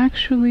when we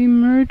actually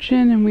merge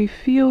in and we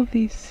feel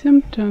these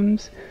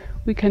symptoms,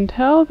 we can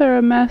tell they're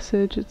a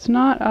message. It's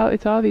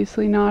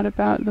obviously not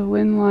about the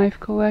Lynn Life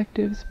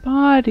Collective's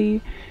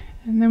body,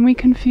 and then we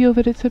can feel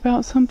that it's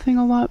about something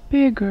a lot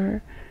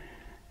bigger.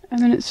 And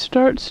then it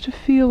starts to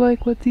feel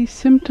like what these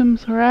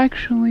symptoms are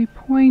actually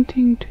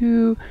pointing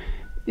to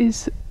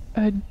is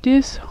a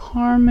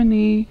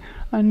disharmony,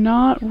 a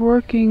not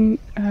working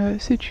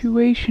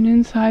situation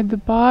inside the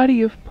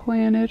body of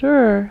planet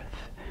Earth.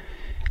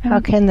 How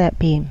can that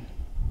be?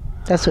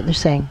 That's what they're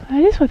saying.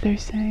 That is what they're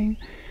saying.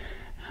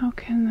 How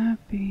can that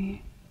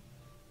be?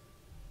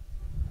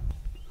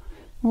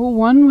 Well,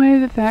 one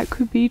way that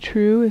could be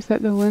true is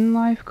that the Lynn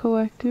Life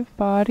Collective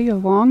body a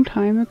long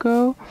time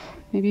ago,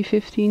 maybe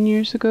 15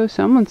 years ago,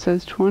 someone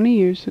says 20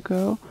 years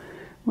ago,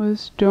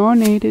 was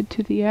donated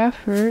to the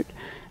effort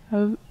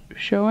of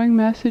showing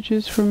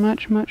messages for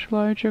much, much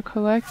larger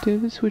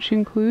collectives, which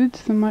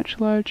includes the much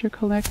larger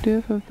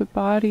collective of the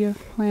body of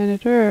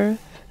planet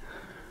Earth.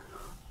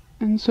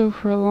 And so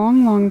for a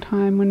long, long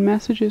time, when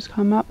messages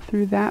come up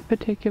through that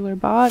particular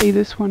body,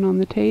 this one on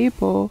the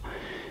table,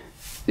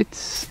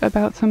 it's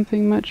about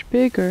something much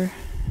bigger.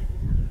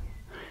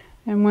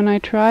 And when I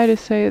try to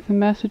say that the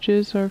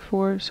messages are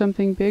for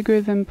something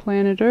bigger than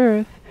planet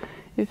Earth,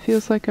 it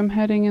feels like I'm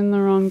heading in the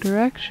wrong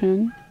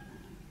direction,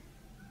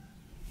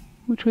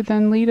 which would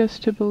then lead us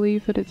to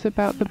believe that it's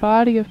about the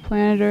body of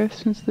planet Earth,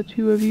 since the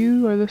two of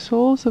you are the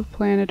souls of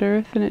planet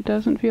Earth, and it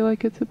doesn't feel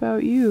like it's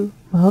about you.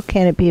 Well,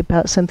 can it be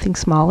about something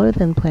smaller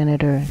than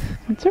planet Earth?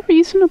 It's a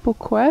reasonable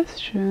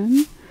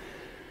question.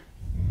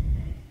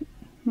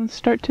 Let's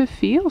start to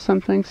feel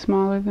something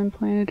smaller than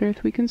planet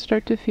Earth. We can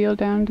start to feel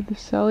down to the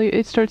cellular.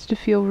 It starts to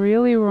feel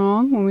really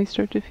wrong when we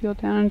start to feel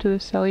down to the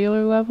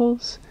cellular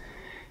levels.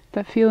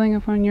 That feeling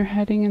of when you're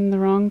heading in the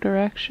wrong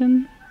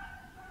direction.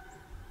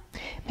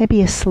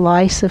 Maybe a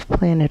slice of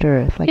planet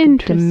Earth, like a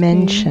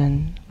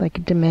dimension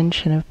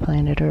of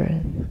planet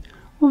Earth.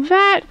 Well,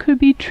 that could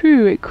be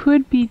true. It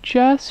could be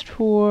just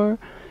for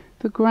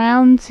the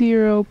Ground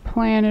Zero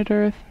Planet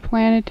Earth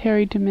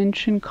Planetary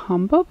Dimension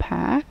Combo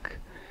Pack.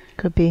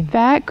 Could be.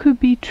 That could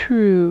be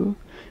true,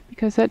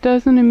 because that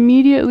doesn't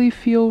immediately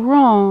feel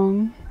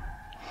wrong.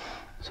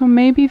 So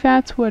maybe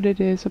that's what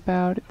it is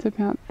about. It's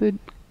about the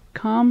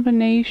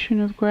combination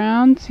of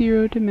Ground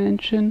Zero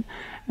Dimension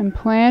and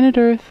Planet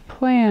Earth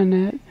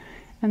Planet,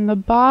 and the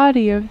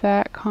body of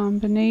that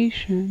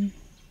combination.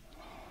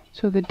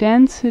 So the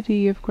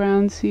density of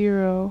Ground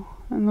Zero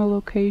and the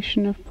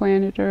location of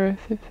Planet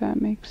Earth, if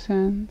that makes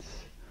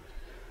sense.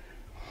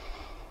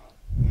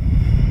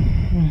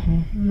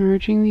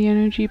 Merging the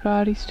energy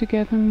bodies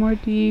together more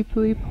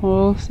deeply,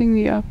 pulsing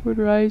the upward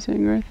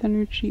rising Earth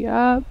energy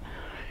up.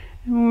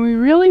 And when we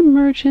really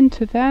merge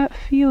into that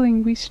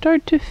feeling, we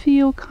start to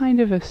feel kind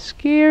of a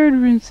scared,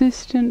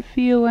 resistant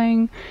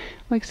feeling,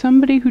 like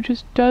somebody who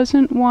just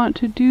doesn't want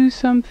to do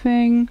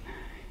something,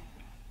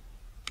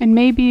 and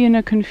maybe in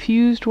a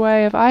confused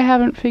way of, I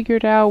haven't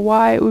figured out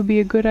why it would be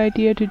a good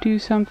idea to do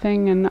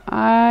something, and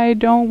I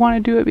don't want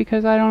to do it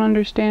because I don't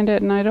understand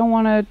it, and I don't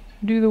want to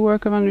do the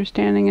work of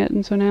understanding it,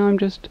 and so now I'm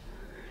just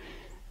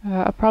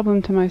a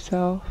problem to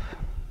myself.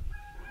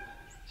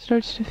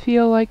 Starts to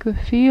feel like the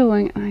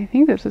feeling, and I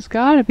think this has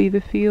got to be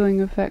the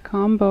feeling of that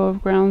combo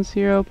of Ground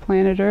Zero,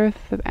 Planet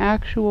Earth, the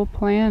actual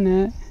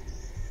planet.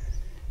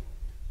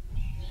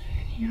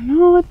 You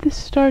know what this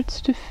starts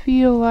to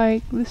feel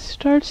like? This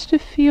starts to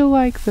feel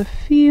like the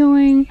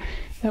feeling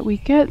that we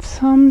get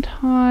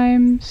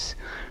sometimes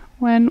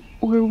when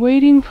we're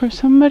waiting for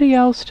somebody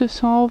else to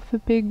solve the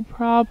big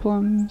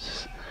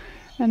problems.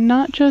 And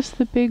not just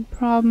the big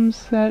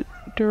problems that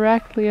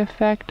directly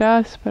affect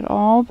us, but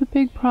all the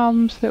big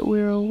problems that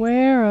we're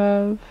aware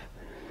of.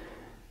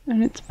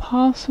 And it's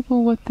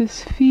possible what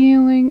this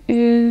feeling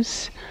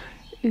is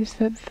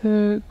that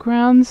the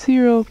ground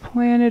zero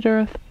planet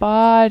Earth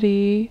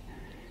body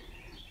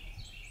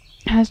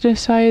has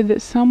decided that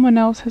someone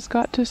else has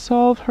got to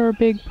solve her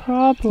big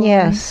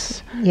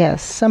problems.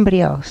 Yes,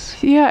 somebody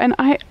else. Yeah, and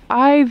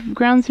I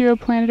ground zero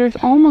planet Earth,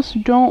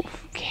 almost don't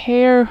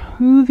care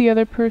who the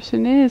other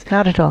person is.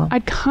 Not at all.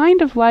 I'd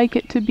kind of like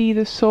it to be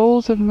the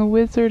souls of the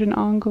Wizard and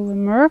Angela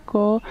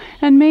Merkel,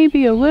 and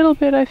maybe a little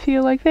bit I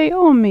feel like they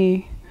owe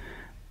me,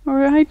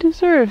 or I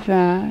deserve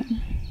that.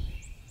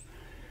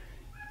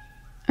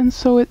 And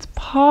so it's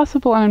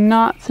possible, and I'm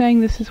not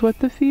saying this is what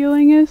the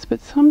feeling is, but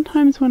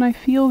sometimes when I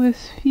feel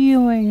this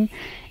feeling,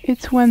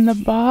 it's when the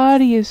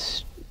body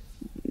is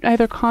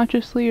either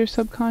consciously or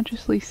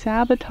subconsciously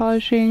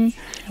sabotaging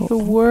the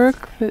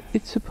work that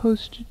it's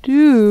supposed to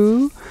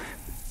do,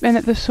 and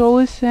that the soul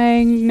is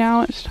saying,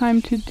 now it's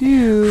time to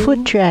do.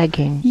 Foot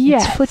dragging.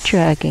 Yes. It's foot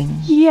dragging.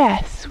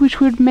 Yes, which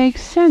would make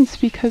sense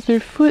because they're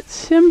foot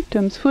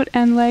symptoms, foot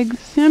and leg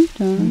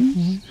symptoms.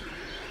 Mm-hmm.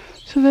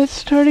 So that's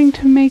starting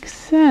to make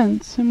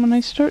sense. And when I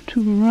start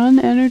to run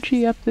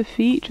energy up the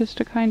feet just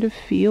to kind of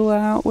feel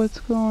out what's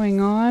going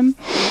on,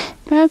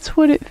 that's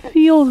what it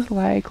feels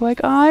like.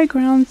 Like I,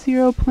 ground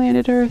zero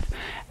planet Earth,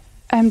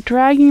 am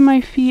dragging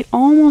my feet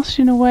almost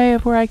in a way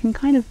of where I can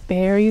kind of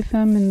bury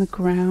them in the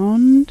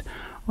ground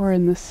or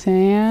in the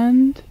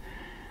sand.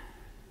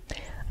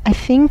 I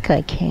think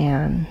I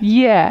can.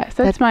 Yes,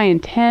 that's my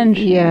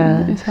intention.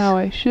 Yes. Is how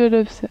I should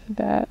have said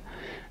that.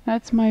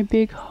 That's my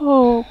big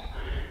hope.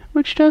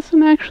 Which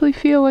doesn't actually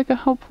feel like a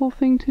helpful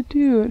thing to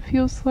do. It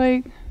feels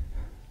like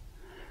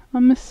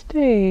a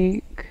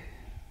mistake.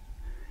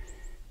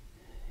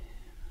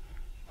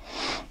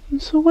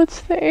 And so what's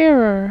the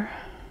error?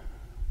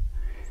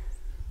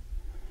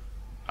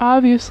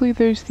 Obviously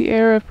there's the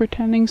error of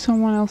pretending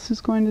someone else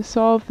is going to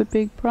solve the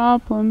big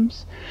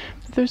problems.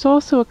 But there's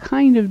also a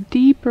kind of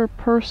deeper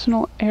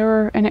personal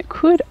error, and it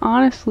could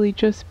honestly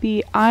just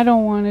be, I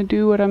don't want to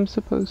do what I'm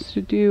supposed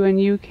to do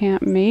and you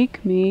can't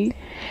make me.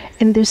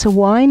 And there's a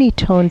whiny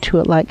tone to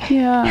it, like,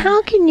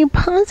 how can you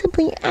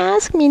possibly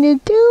ask me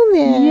to do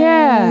this?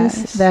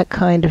 Yes. That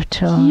kind of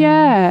tone.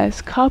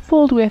 Yes,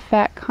 coupled with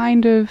that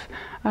kind of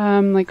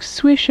like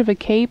swish of a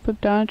cape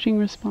of dodging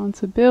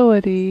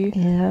responsibility.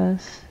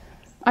 Yes.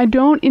 I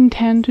don't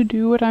intend to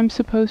do what I'm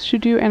supposed to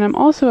do, and I'm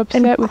also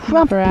upset with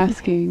you for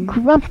asking.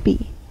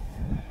 Grumpy.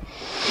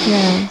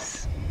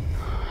 Yes.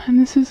 And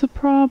this is a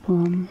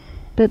problem.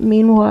 But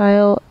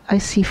meanwhile, I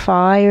see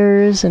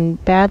fires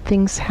and bad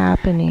things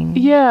happening.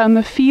 Yeah, and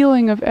the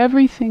feeling of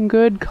everything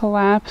good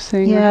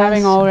collapsing, or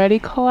having already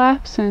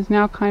collapsed, and is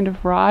now kind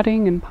of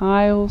rotting in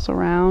piles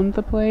around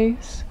the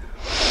place.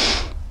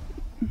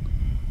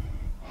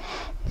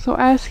 So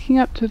asking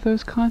up to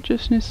those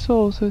consciousness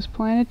souls, those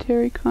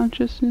planetary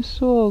consciousness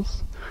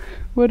souls,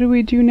 what do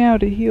we do now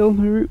to heal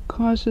the root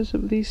causes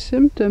of these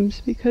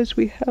symptoms? Because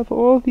we have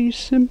all these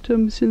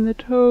symptoms in the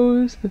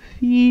toes, the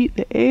feet,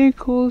 the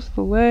ankles,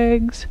 the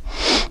legs,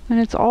 and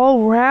it's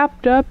all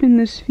wrapped up in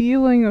this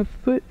feeling of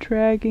foot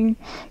dragging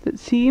that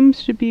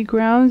seems to be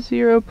ground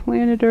zero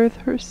planet Earth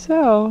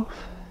herself.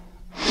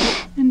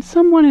 And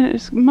someone,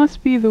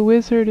 must be the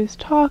Wizard, is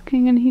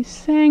talking, and he's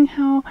saying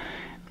how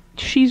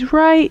she's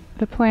right,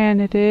 the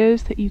planet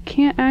is, that you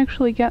can't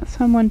actually get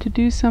someone to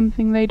do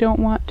something they don't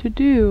want to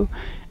do.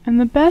 And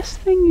the best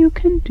thing you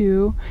can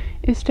do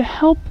is to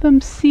help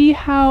them see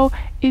how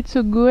it's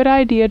a good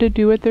idea to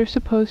do what they're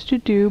supposed to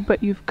do,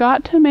 but you've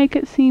got to make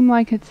it seem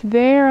like it's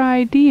their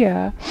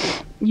idea.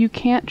 You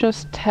can't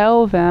just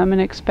tell them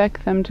and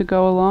expect them to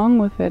go along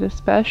with it,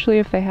 especially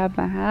if they have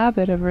the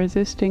habit of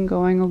resisting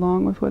going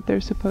along with what they're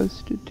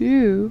supposed to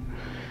do.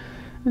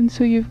 And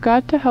so you've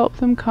got to help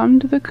them come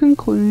to the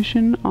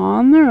conclusion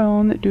on their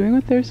own that doing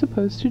what they're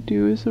supposed to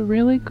do is a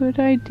really good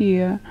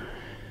idea.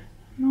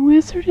 And the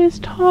Wizard is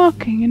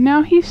talking, and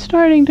now he's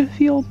starting to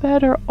feel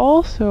better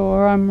also,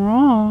 or I'm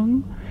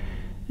wrong.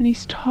 And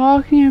he's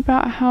talking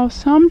about how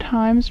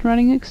sometimes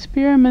running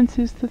experiments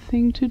is the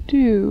thing to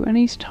do. And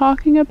he's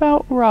talking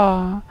about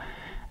Ra,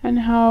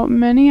 and how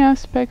many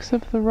aspects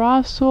of the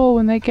Ra soul,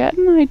 when they get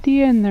an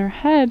idea in their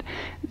head,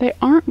 they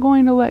aren't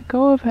going to let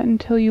go of it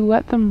until you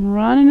let them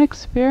run an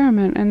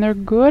experiment. And they're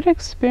good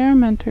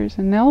experimenters,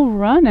 and they'll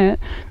run it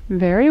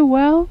very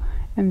well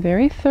and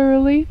very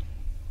thoroughly.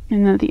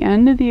 And at the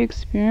end of the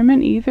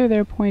experiment, either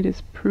their point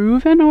is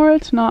proven or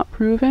it's not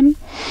proven.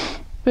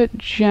 But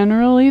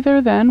generally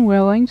they're then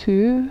willing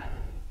to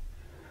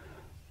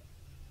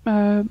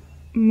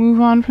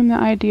move on from the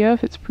idea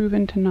if it's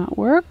proven to not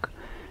work,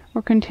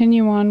 or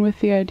continue on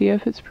with the idea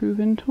if it's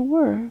proven to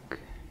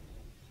work.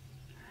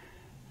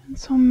 And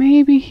so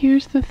maybe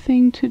here's the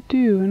thing to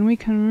do, and we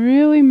can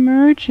really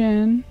merge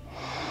in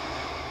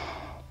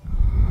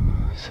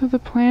So the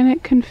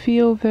planet can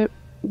feel that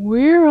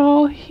we're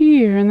all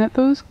here, and that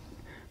those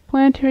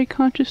planetary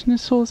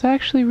consciousness souls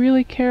actually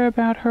really care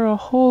about her a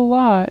whole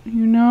lot,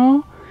 you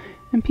know?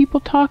 And people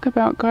talk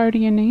about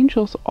guardian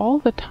angels all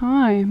the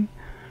time.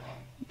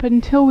 But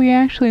until we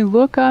actually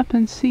look up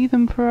and see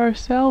them for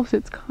ourselves,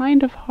 it's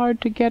kind of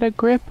hard to get a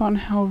grip on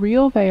how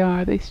real they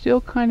are. They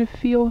still kind of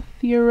feel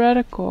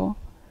theoretical.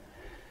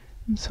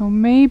 And so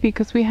maybe,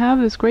 because we have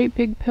this great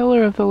big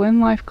pillar of the Lynn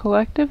Life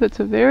Collective, it's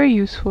a very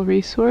useful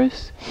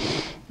resource.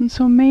 And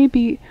so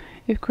maybe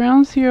if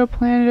Ground Zero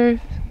Planet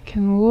Earth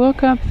can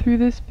look up through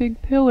this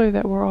big pillar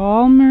that we're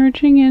all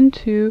merging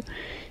into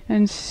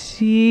and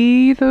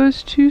see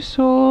those two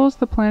souls,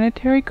 the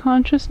planetary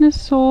consciousness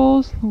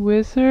souls, the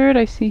wizard,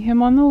 I see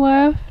him on the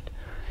left,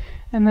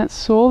 and that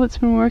soul that's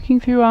been working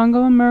through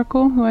Angela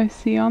Merkel, who I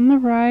see on the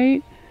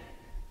right,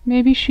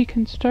 maybe she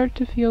can start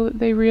to feel that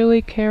they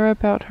really care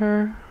about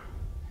her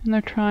and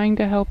they're trying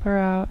to help her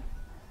out.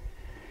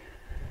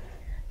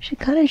 She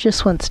kind of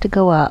just wants to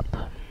go up.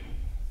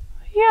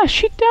 Yeah,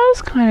 she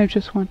does kind of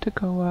just want to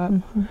go up.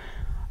 Mm-hmm.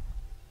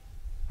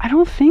 I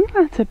don't think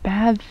that's a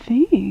bad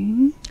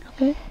thing.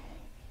 Okay.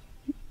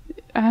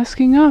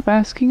 Asking up,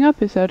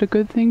 is that a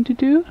good thing to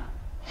do?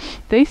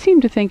 They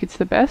seem to think it's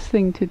the best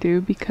thing to do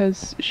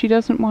because she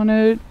doesn't want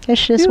to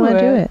She just want to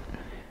do it.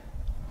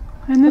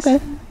 And this,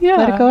 okay. Yeah,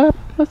 let it go up.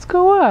 Let's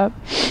go up.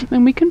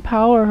 And we can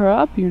power her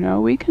up, you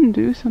know. We can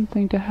do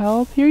something to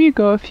help. Here you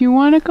go. If you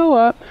want to go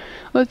up,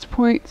 let's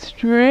point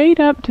straight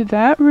up to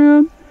that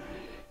room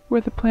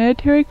where the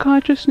planetary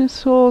consciousness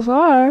souls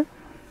are.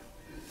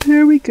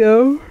 There we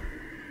go.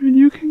 And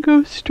you can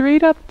go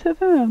straight up to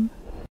them.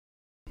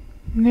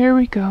 And there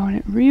we go. And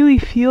it really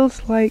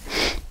feels like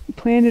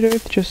planet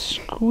Earth just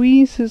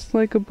squeezes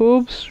like a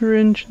bulb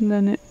syringe, and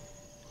then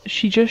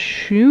she just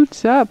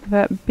shoots up.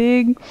 That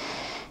big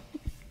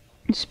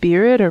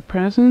spirit or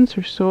presence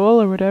or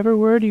soul or whatever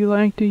word you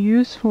like to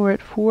use for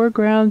it, for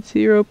Ground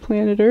Zero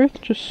Planet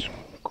Earth, just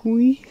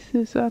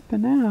squeezes up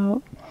and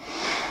out.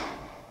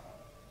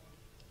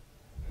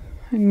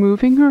 And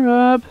moving her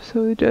up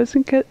so it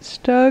doesn't get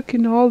stuck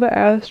in all the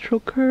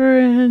astral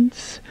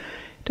currents,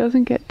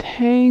 doesn't get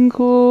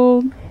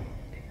tangled.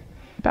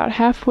 About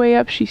halfway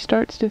up she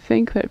starts to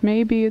think that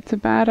maybe it's a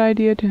bad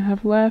idea to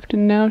have left,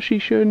 and now she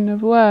shouldn't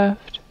have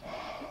left.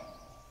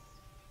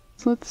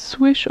 So let's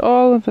swish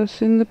all of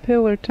us in the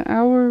pillar to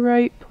our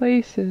right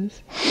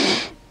places.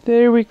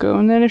 There we go.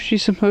 And then if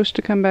she's supposed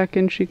to come back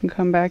in, she can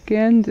come back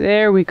in.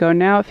 There we go.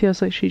 Now it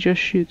feels like she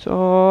just shoots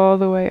all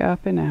the way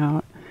up and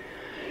out.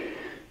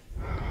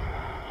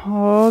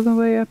 All the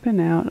way up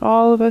and out.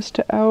 All of us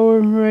to our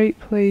right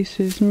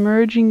places,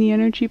 merging the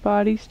energy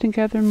bodies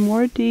together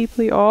more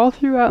deeply all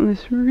throughout in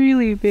this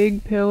really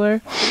big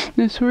pillar,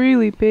 this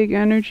really big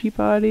energy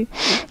body.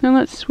 And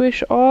let's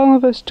swish all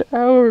of us to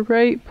our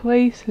right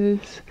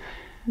places.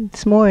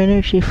 It's more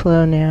energy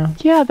flow now.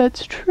 Yeah,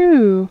 that's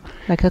true.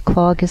 Like a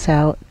clog is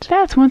out.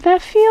 That's what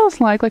that feels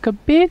like a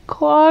big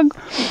clog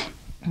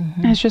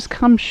has just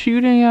come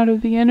shooting out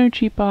of the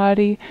energy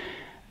body.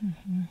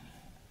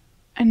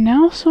 And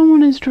now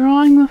someone is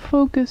drawing the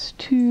focus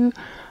to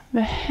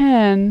the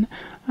hen,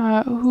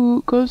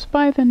 who goes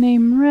by the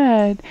name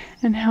Red,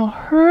 and how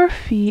her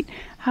feet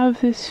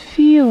have this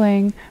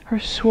feeling, her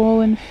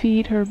swollen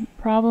feet, her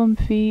problem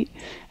feet,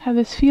 have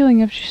this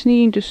feeling of just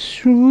needing to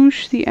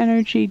swoosh the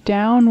energy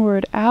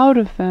downward out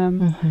of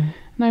them.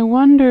 And I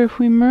wonder if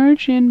we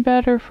merge in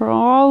better for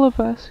all of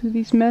us who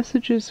these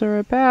messages are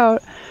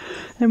about,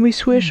 and we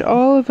swish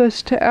all of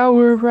us to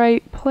our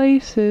right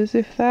places,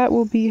 if that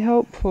will be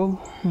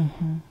helpful.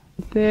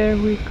 There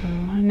we go.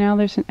 And now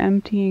there's an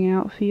emptying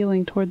out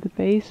feeling toward the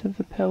base of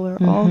the pillar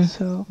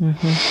also.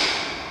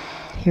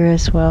 Here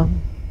as well.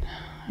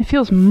 It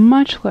feels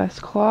much less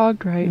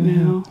clogged right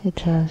now. It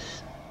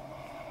does.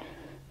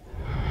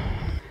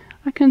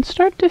 I can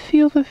start to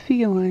feel the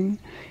feeling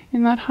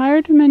in that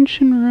higher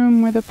dimension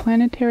room where the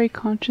planetary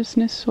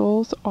consciousness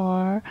souls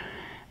are,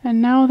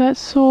 and now that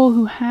soul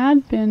who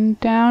had been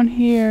down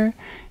here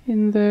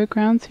in the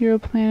Ground Zero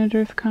Planet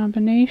Earth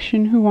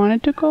combination, who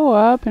wanted to go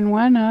up and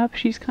went up,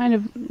 she's kind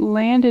of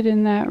landed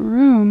in that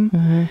room,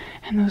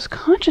 and those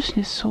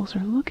consciousness souls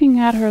are looking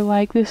at her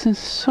like, this is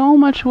so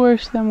much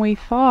worse than we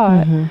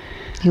thought.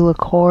 You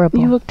look horrible.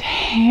 You look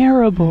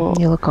terrible.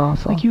 You look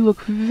awful. Like you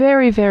look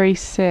very, very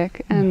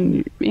sick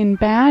and in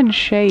bad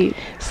shape.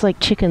 It's like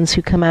chickens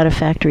who come out of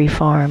factory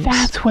farms.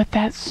 That's what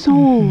that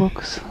soul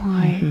looks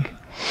like.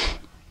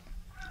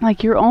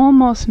 Like you're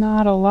almost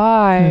not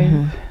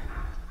alive.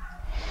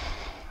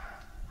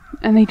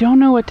 And they don't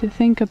know what to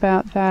think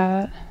about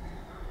that.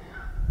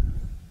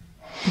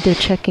 They're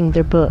checking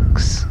their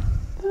books.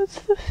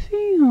 That's the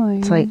feeling.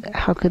 It's like,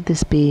 how could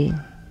this be?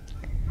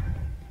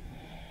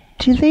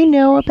 Do they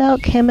know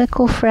about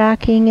chemical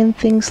fracking and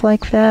things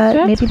like that?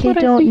 That's Maybe what they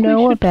I don't think know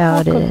we should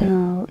about talk it.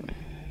 About.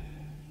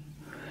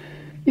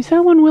 Is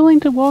that one willing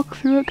to walk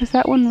through it? Because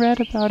that one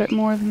read about it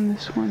more than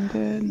this one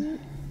did.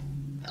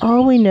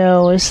 All we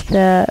know is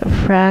that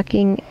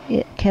fracking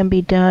it can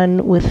be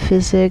done with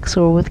physics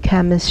or with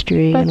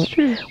chemistry. That's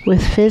true.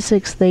 With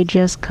physics, they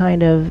just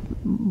kind of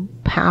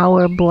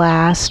power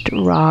blast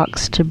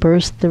rocks to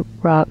burst the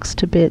rocks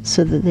to bits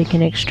so that they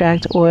can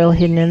extract oil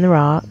hidden in the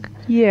rock.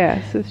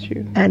 Yes, that's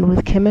true. And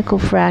with chemical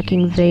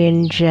fracking, they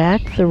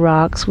inject the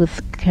rocks with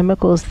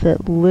chemicals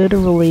that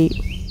literally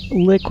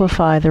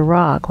liquefy the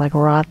rock, like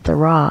rot the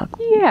rock.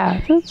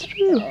 Yeah, that's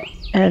true.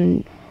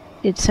 And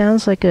it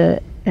sounds like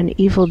an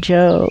evil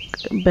joke,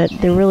 but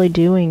they're really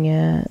doing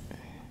it.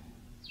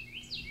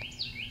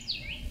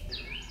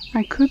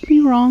 I could be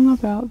wrong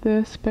about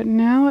this, but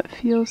now it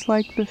feels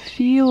like the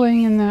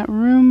feeling in that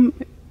room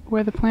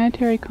where the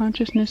planetary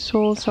consciousness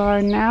souls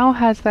are now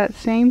has that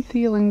same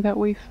feeling that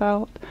we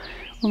felt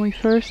when we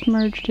first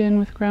merged in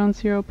with Ground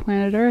Zero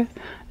Planet Earth,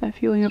 that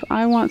feeling of,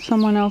 I want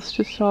someone else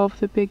to solve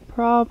the big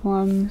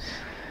problems.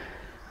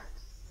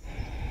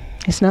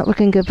 It's not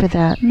looking good for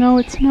that. No,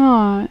 it's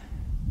not.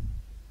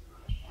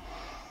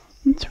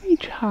 Let's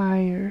reach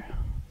higher.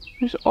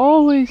 There's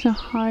always a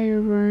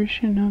higher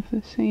version of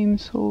the same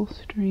soul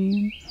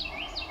stream.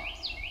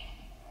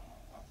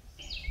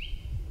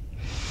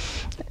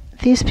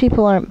 These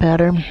people aren't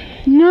better.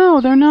 No,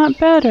 they're not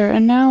better,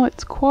 and now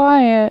it's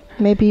quiet.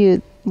 Maybe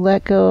you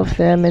let go of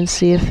them and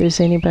see if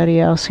there's anybody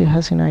else who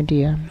has an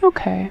idea.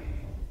 Okay.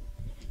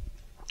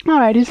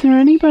 Alright, is there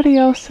anybody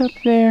else up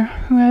there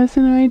who has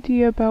an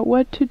idea about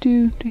what to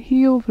do to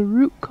heal the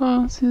root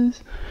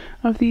causes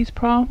of these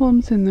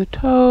problems in the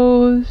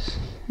toes,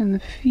 and the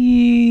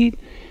feet,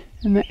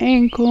 and the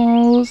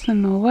ankles,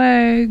 and the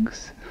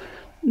legs?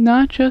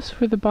 Not just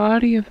for the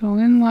body of the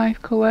Lynn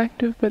Life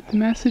Collective, but the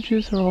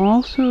messages are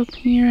also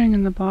appearing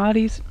in the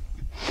bodies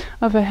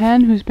of a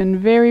hen who's been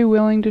very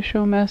willing to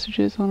show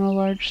messages on a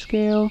large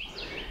scale,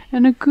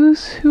 and a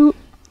goose who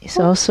is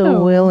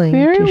also willing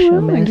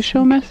to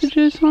show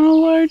messages on a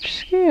large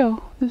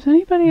scale. Does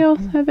anybody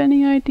else have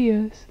any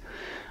ideas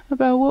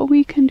about what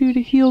we can do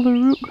to heal the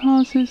root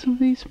causes of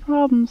these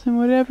problems and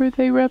whatever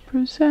they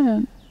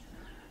represent?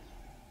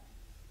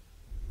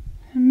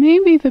 And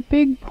maybe the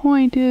big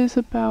point is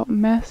about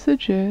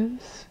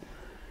messages.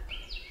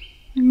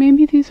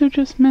 Maybe these are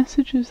just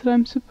messages that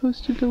I'm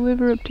supposed to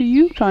deliver up to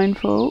you, fine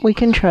folk. We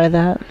can try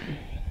that.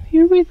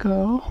 Here we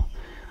go.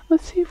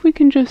 Let's see if we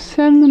can just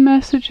send the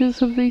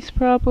messages of these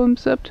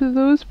problems up to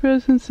those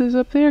presences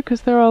up there,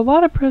 because there are a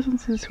lot of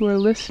presences who are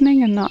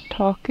listening and not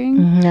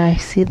talking. I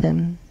see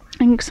them.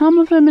 And some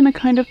of them in a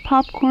kind of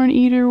popcorn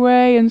eater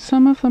way, and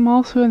some of them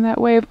also in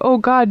that way of, oh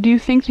God, do you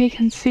think they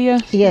can see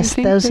us? Yes,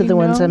 those are the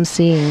ones I'm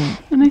seeing.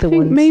 And I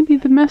think maybe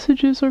the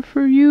messages are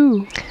for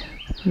you.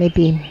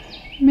 Maybe.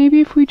 Maybe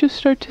if we just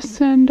start to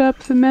send up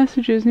the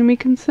messages, and we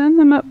can send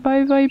them up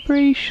by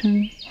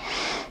vibration.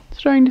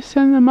 Starting to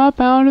send them up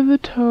out of the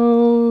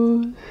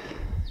toes,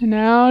 and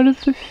out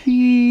of the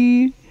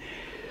feet,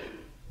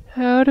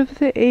 out of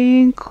the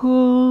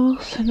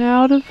ankles, and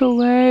out of the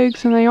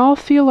legs, and they all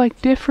feel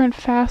like different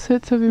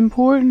facets of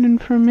important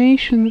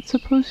information that's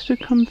supposed to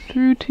come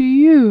through to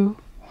you.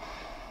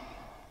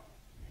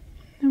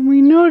 And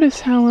we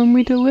notice how when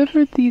we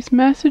delivered these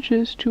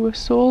messages to a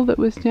soul that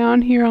was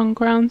down here on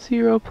Ground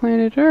Zero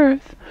Planet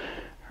Earth,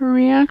 her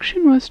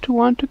reaction was to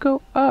want to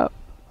go up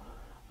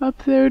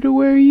there to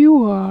where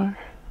you are.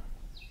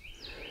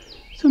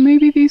 So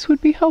maybe these would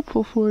be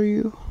helpful for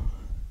you.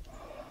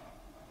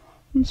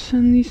 And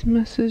send these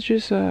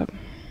messages up.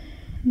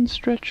 And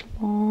stretch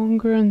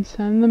longer and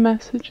send the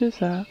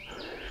messages up.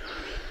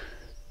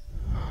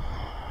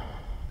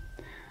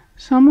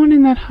 Someone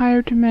in that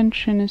higher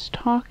dimension is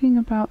talking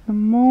about the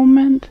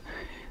moment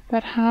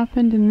that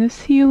happened in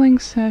this healing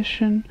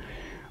session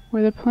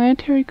where the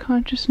planetary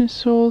consciousness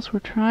souls were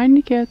trying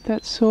to get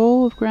that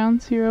soul of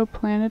Ground Zero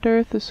Planet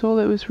Earth, the soul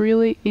that was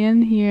really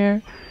in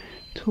here,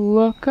 to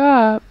look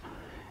up,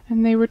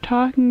 and they were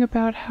talking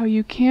about how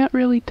you can't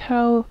really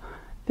tell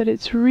that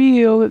it's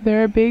real, that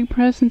there are big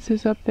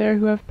presences up there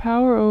who have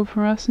power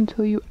over us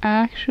until you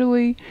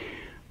actually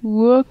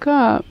look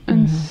up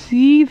and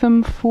see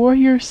them for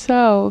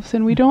yourselves.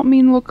 And we don't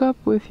mean look up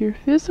with your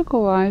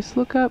physical eyes,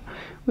 look up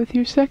with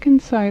your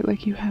second sight,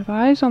 like you have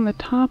eyes on the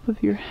top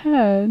of your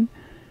head,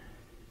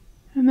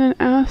 and then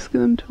ask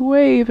them to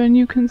wave, and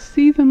you can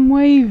see them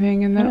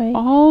waving, and then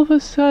all of a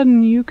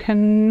sudden you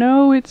can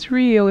know it's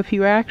real if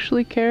you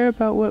actually care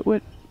about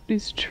what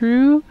is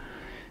true,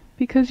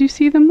 because you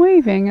see them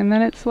waving. And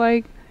then it's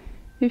like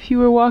if you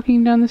were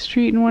walking down the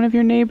street and one of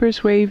your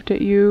neighbors waved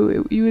at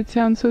you, you would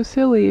sound so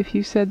silly if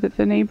you said that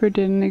the neighbor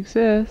didn't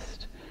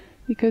exist,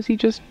 because he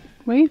just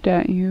waved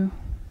at you.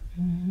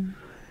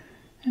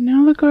 And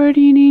now the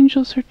guardian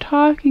angels are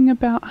talking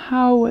about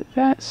how what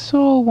that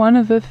soul, one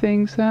of the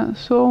things that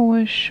soul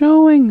is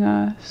showing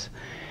us,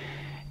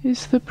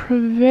 is the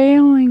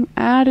prevailing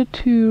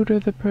attitude or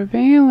the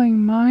prevailing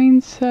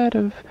mindset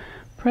of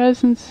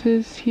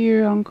presences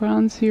here on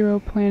Ground Zero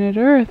Planet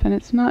Earth. And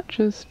it's not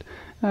just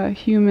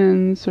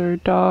humans or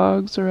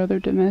dogs or other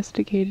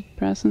domesticated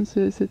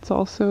presences. It's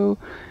also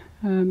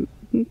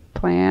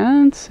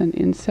plants and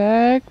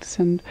insects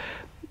and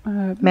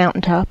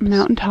mountaintops,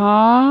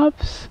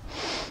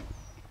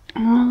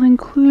 all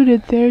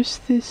included. There's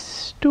this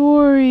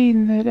story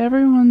that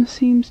everyone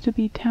seems to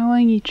be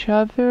telling each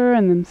other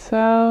and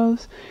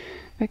themselves,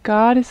 that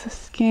God is a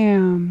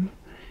scam,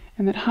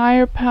 and that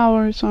higher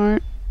powers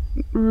aren't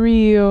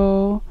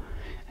real.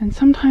 And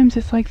sometimes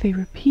it's like they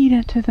repeat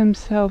it to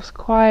themselves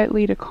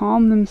quietly to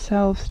calm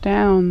themselves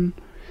down.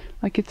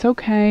 Like, it's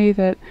okay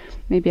that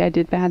maybe I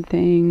did bad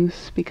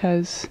things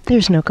because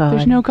there's no God.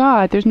 There's no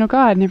God. There's no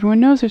God. And everyone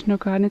knows there's no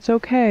God. And it's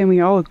okay. And we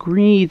all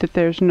agree that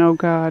there's no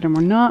God. And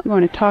we're not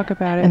going to talk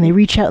about it. And they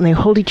reach out and they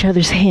hold each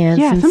other's hands.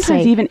 Yeah, and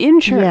sometimes say, even in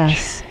church.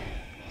 Yes.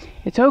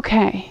 It's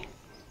okay.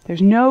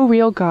 There's no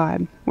real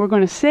God. We're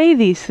going to say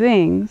these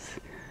things,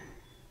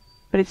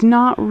 but it's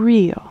not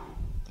real.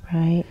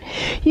 Right.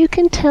 You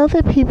can tell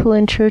that people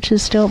in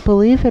churches don't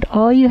believe it.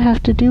 All you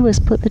have to do is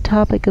put the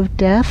topic of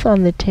death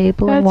on the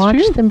table and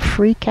watch them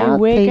freak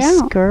out. They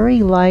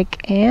scurry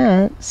like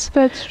ants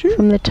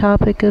from the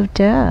topic of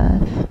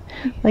death.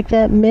 Like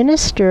that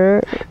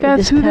minister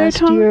this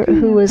past year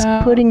who was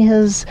putting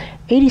his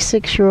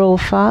 86-year-old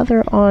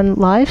father on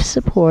life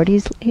support.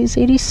 He's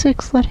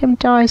 86. Let him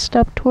die.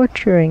 Stop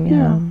torturing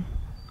him.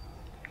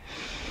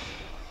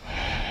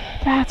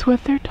 That's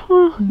what they're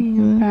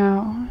talking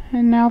about.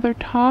 And now they're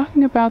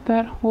talking about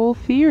that whole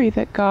theory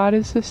that God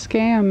is a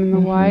scam, and the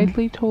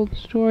widely told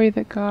story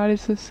that God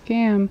is a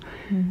scam,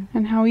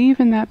 and how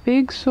even that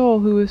big soul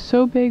who was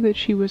so big that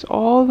she was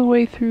all the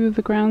way through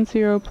the Ground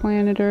Zero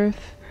Planet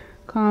Earth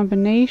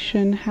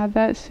combination had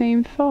that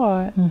same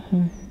thought.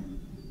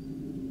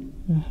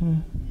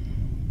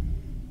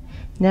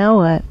 Now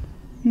what?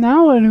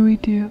 Now what do we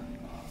do?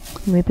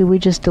 Maybe we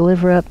just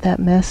deliver up that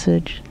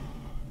message.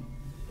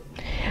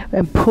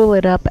 And pull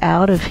it up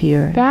out of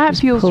here. That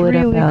feels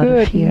really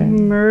good.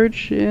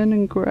 Merge in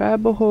and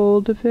grab a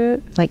hold of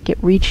it. Like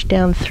reach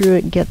down through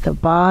it and get the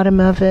bottom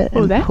of it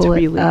and that's pull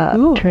really it up.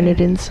 Cool. Turn it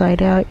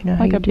inside out. You know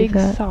how like you a do big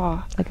that?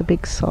 sock. Like a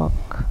big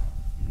sock.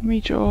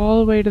 Reach all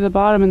the way to the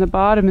bottom, and the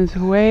bottom is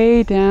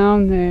way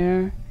down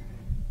there.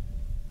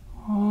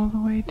 All the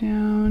way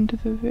down to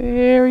the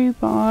very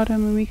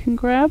bottom, and we can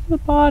grab the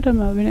bottom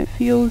of it, and it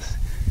feels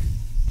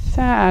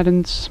sad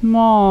and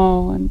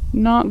small and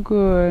not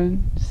good,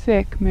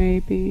 sick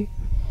maybe.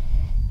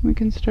 We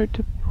can start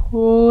to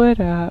pull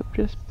it up,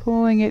 just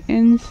pulling it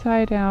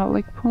inside out,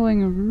 like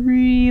pulling a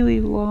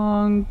really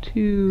long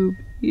tube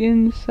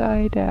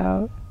inside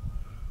out.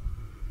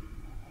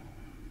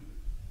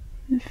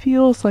 It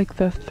feels like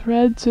the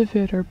threads of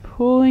it are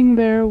pulling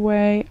their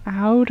way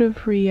out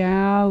of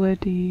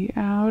reality,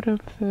 out of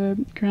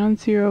the Ground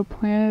Zero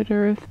Planet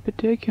Earth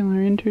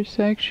particular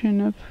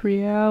intersection of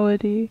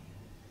reality.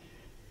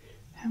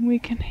 And we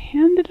can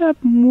hand it up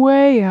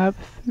way up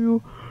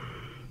through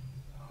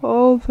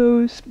all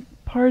those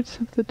parts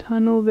of the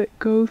tunnel that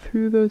go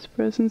through those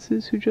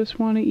presences who just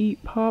want to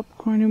eat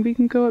popcorn. And we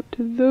can go up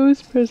to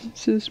those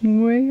presences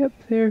way up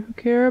there who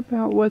care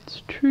about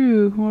what's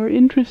true, who are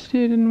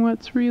interested in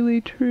what's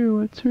really true,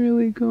 what's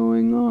really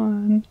going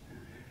on.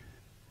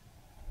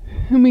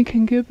 And we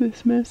can give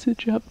this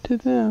message up to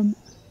them.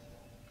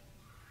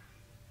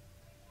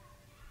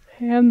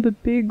 Hand the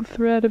big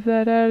thread of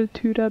that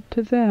attitude up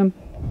to them.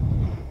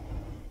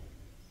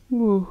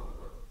 Ooh.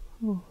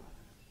 Ooh.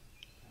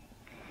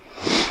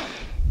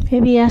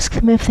 Maybe ask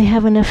them if they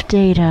have enough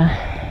data.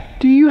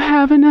 Do you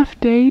have enough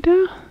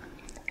data?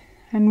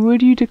 And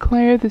would you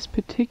declare this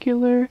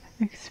particular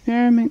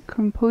experiment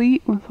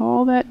complete with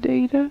all that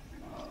data?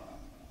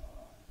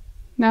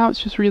 Now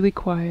it's just really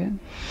quiet.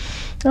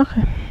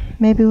 Okay.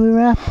 Maybe we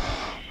wrap.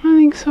 I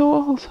think so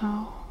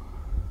also.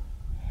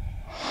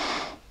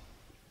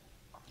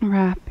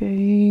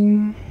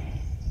 Wrapping.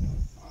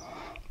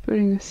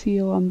 Putting a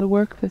seal on the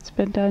work that's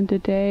been done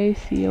today,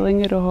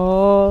 sealing it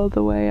all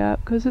the way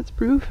up, because it's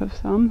proof of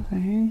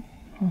something.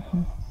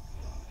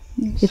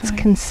 It's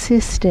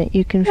consistent.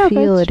 You can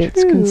feel it.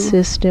 It's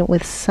consistent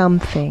with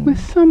something. With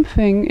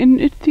something, and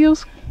it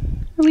feels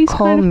at least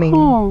calming. Kind of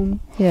calm.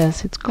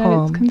 Yes, it's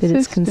calm. That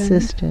it's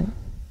consistent.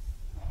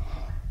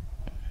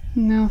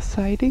 Now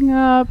sighting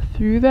up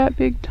through that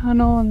big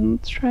tunnel, and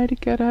let's try to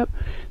get up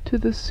to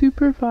the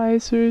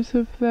supervisors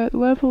of that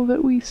level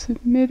that we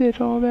submitted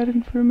all that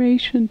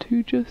information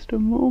to just a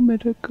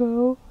moment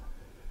ago.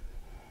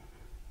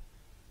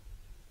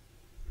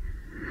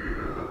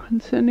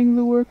 And sending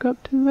the work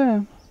up to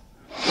them.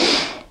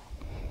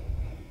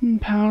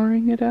 And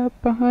powering it up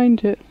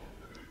behind it.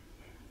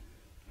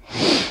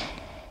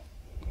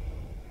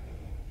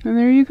 And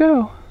there you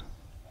go.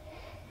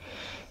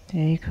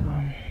 There you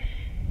go.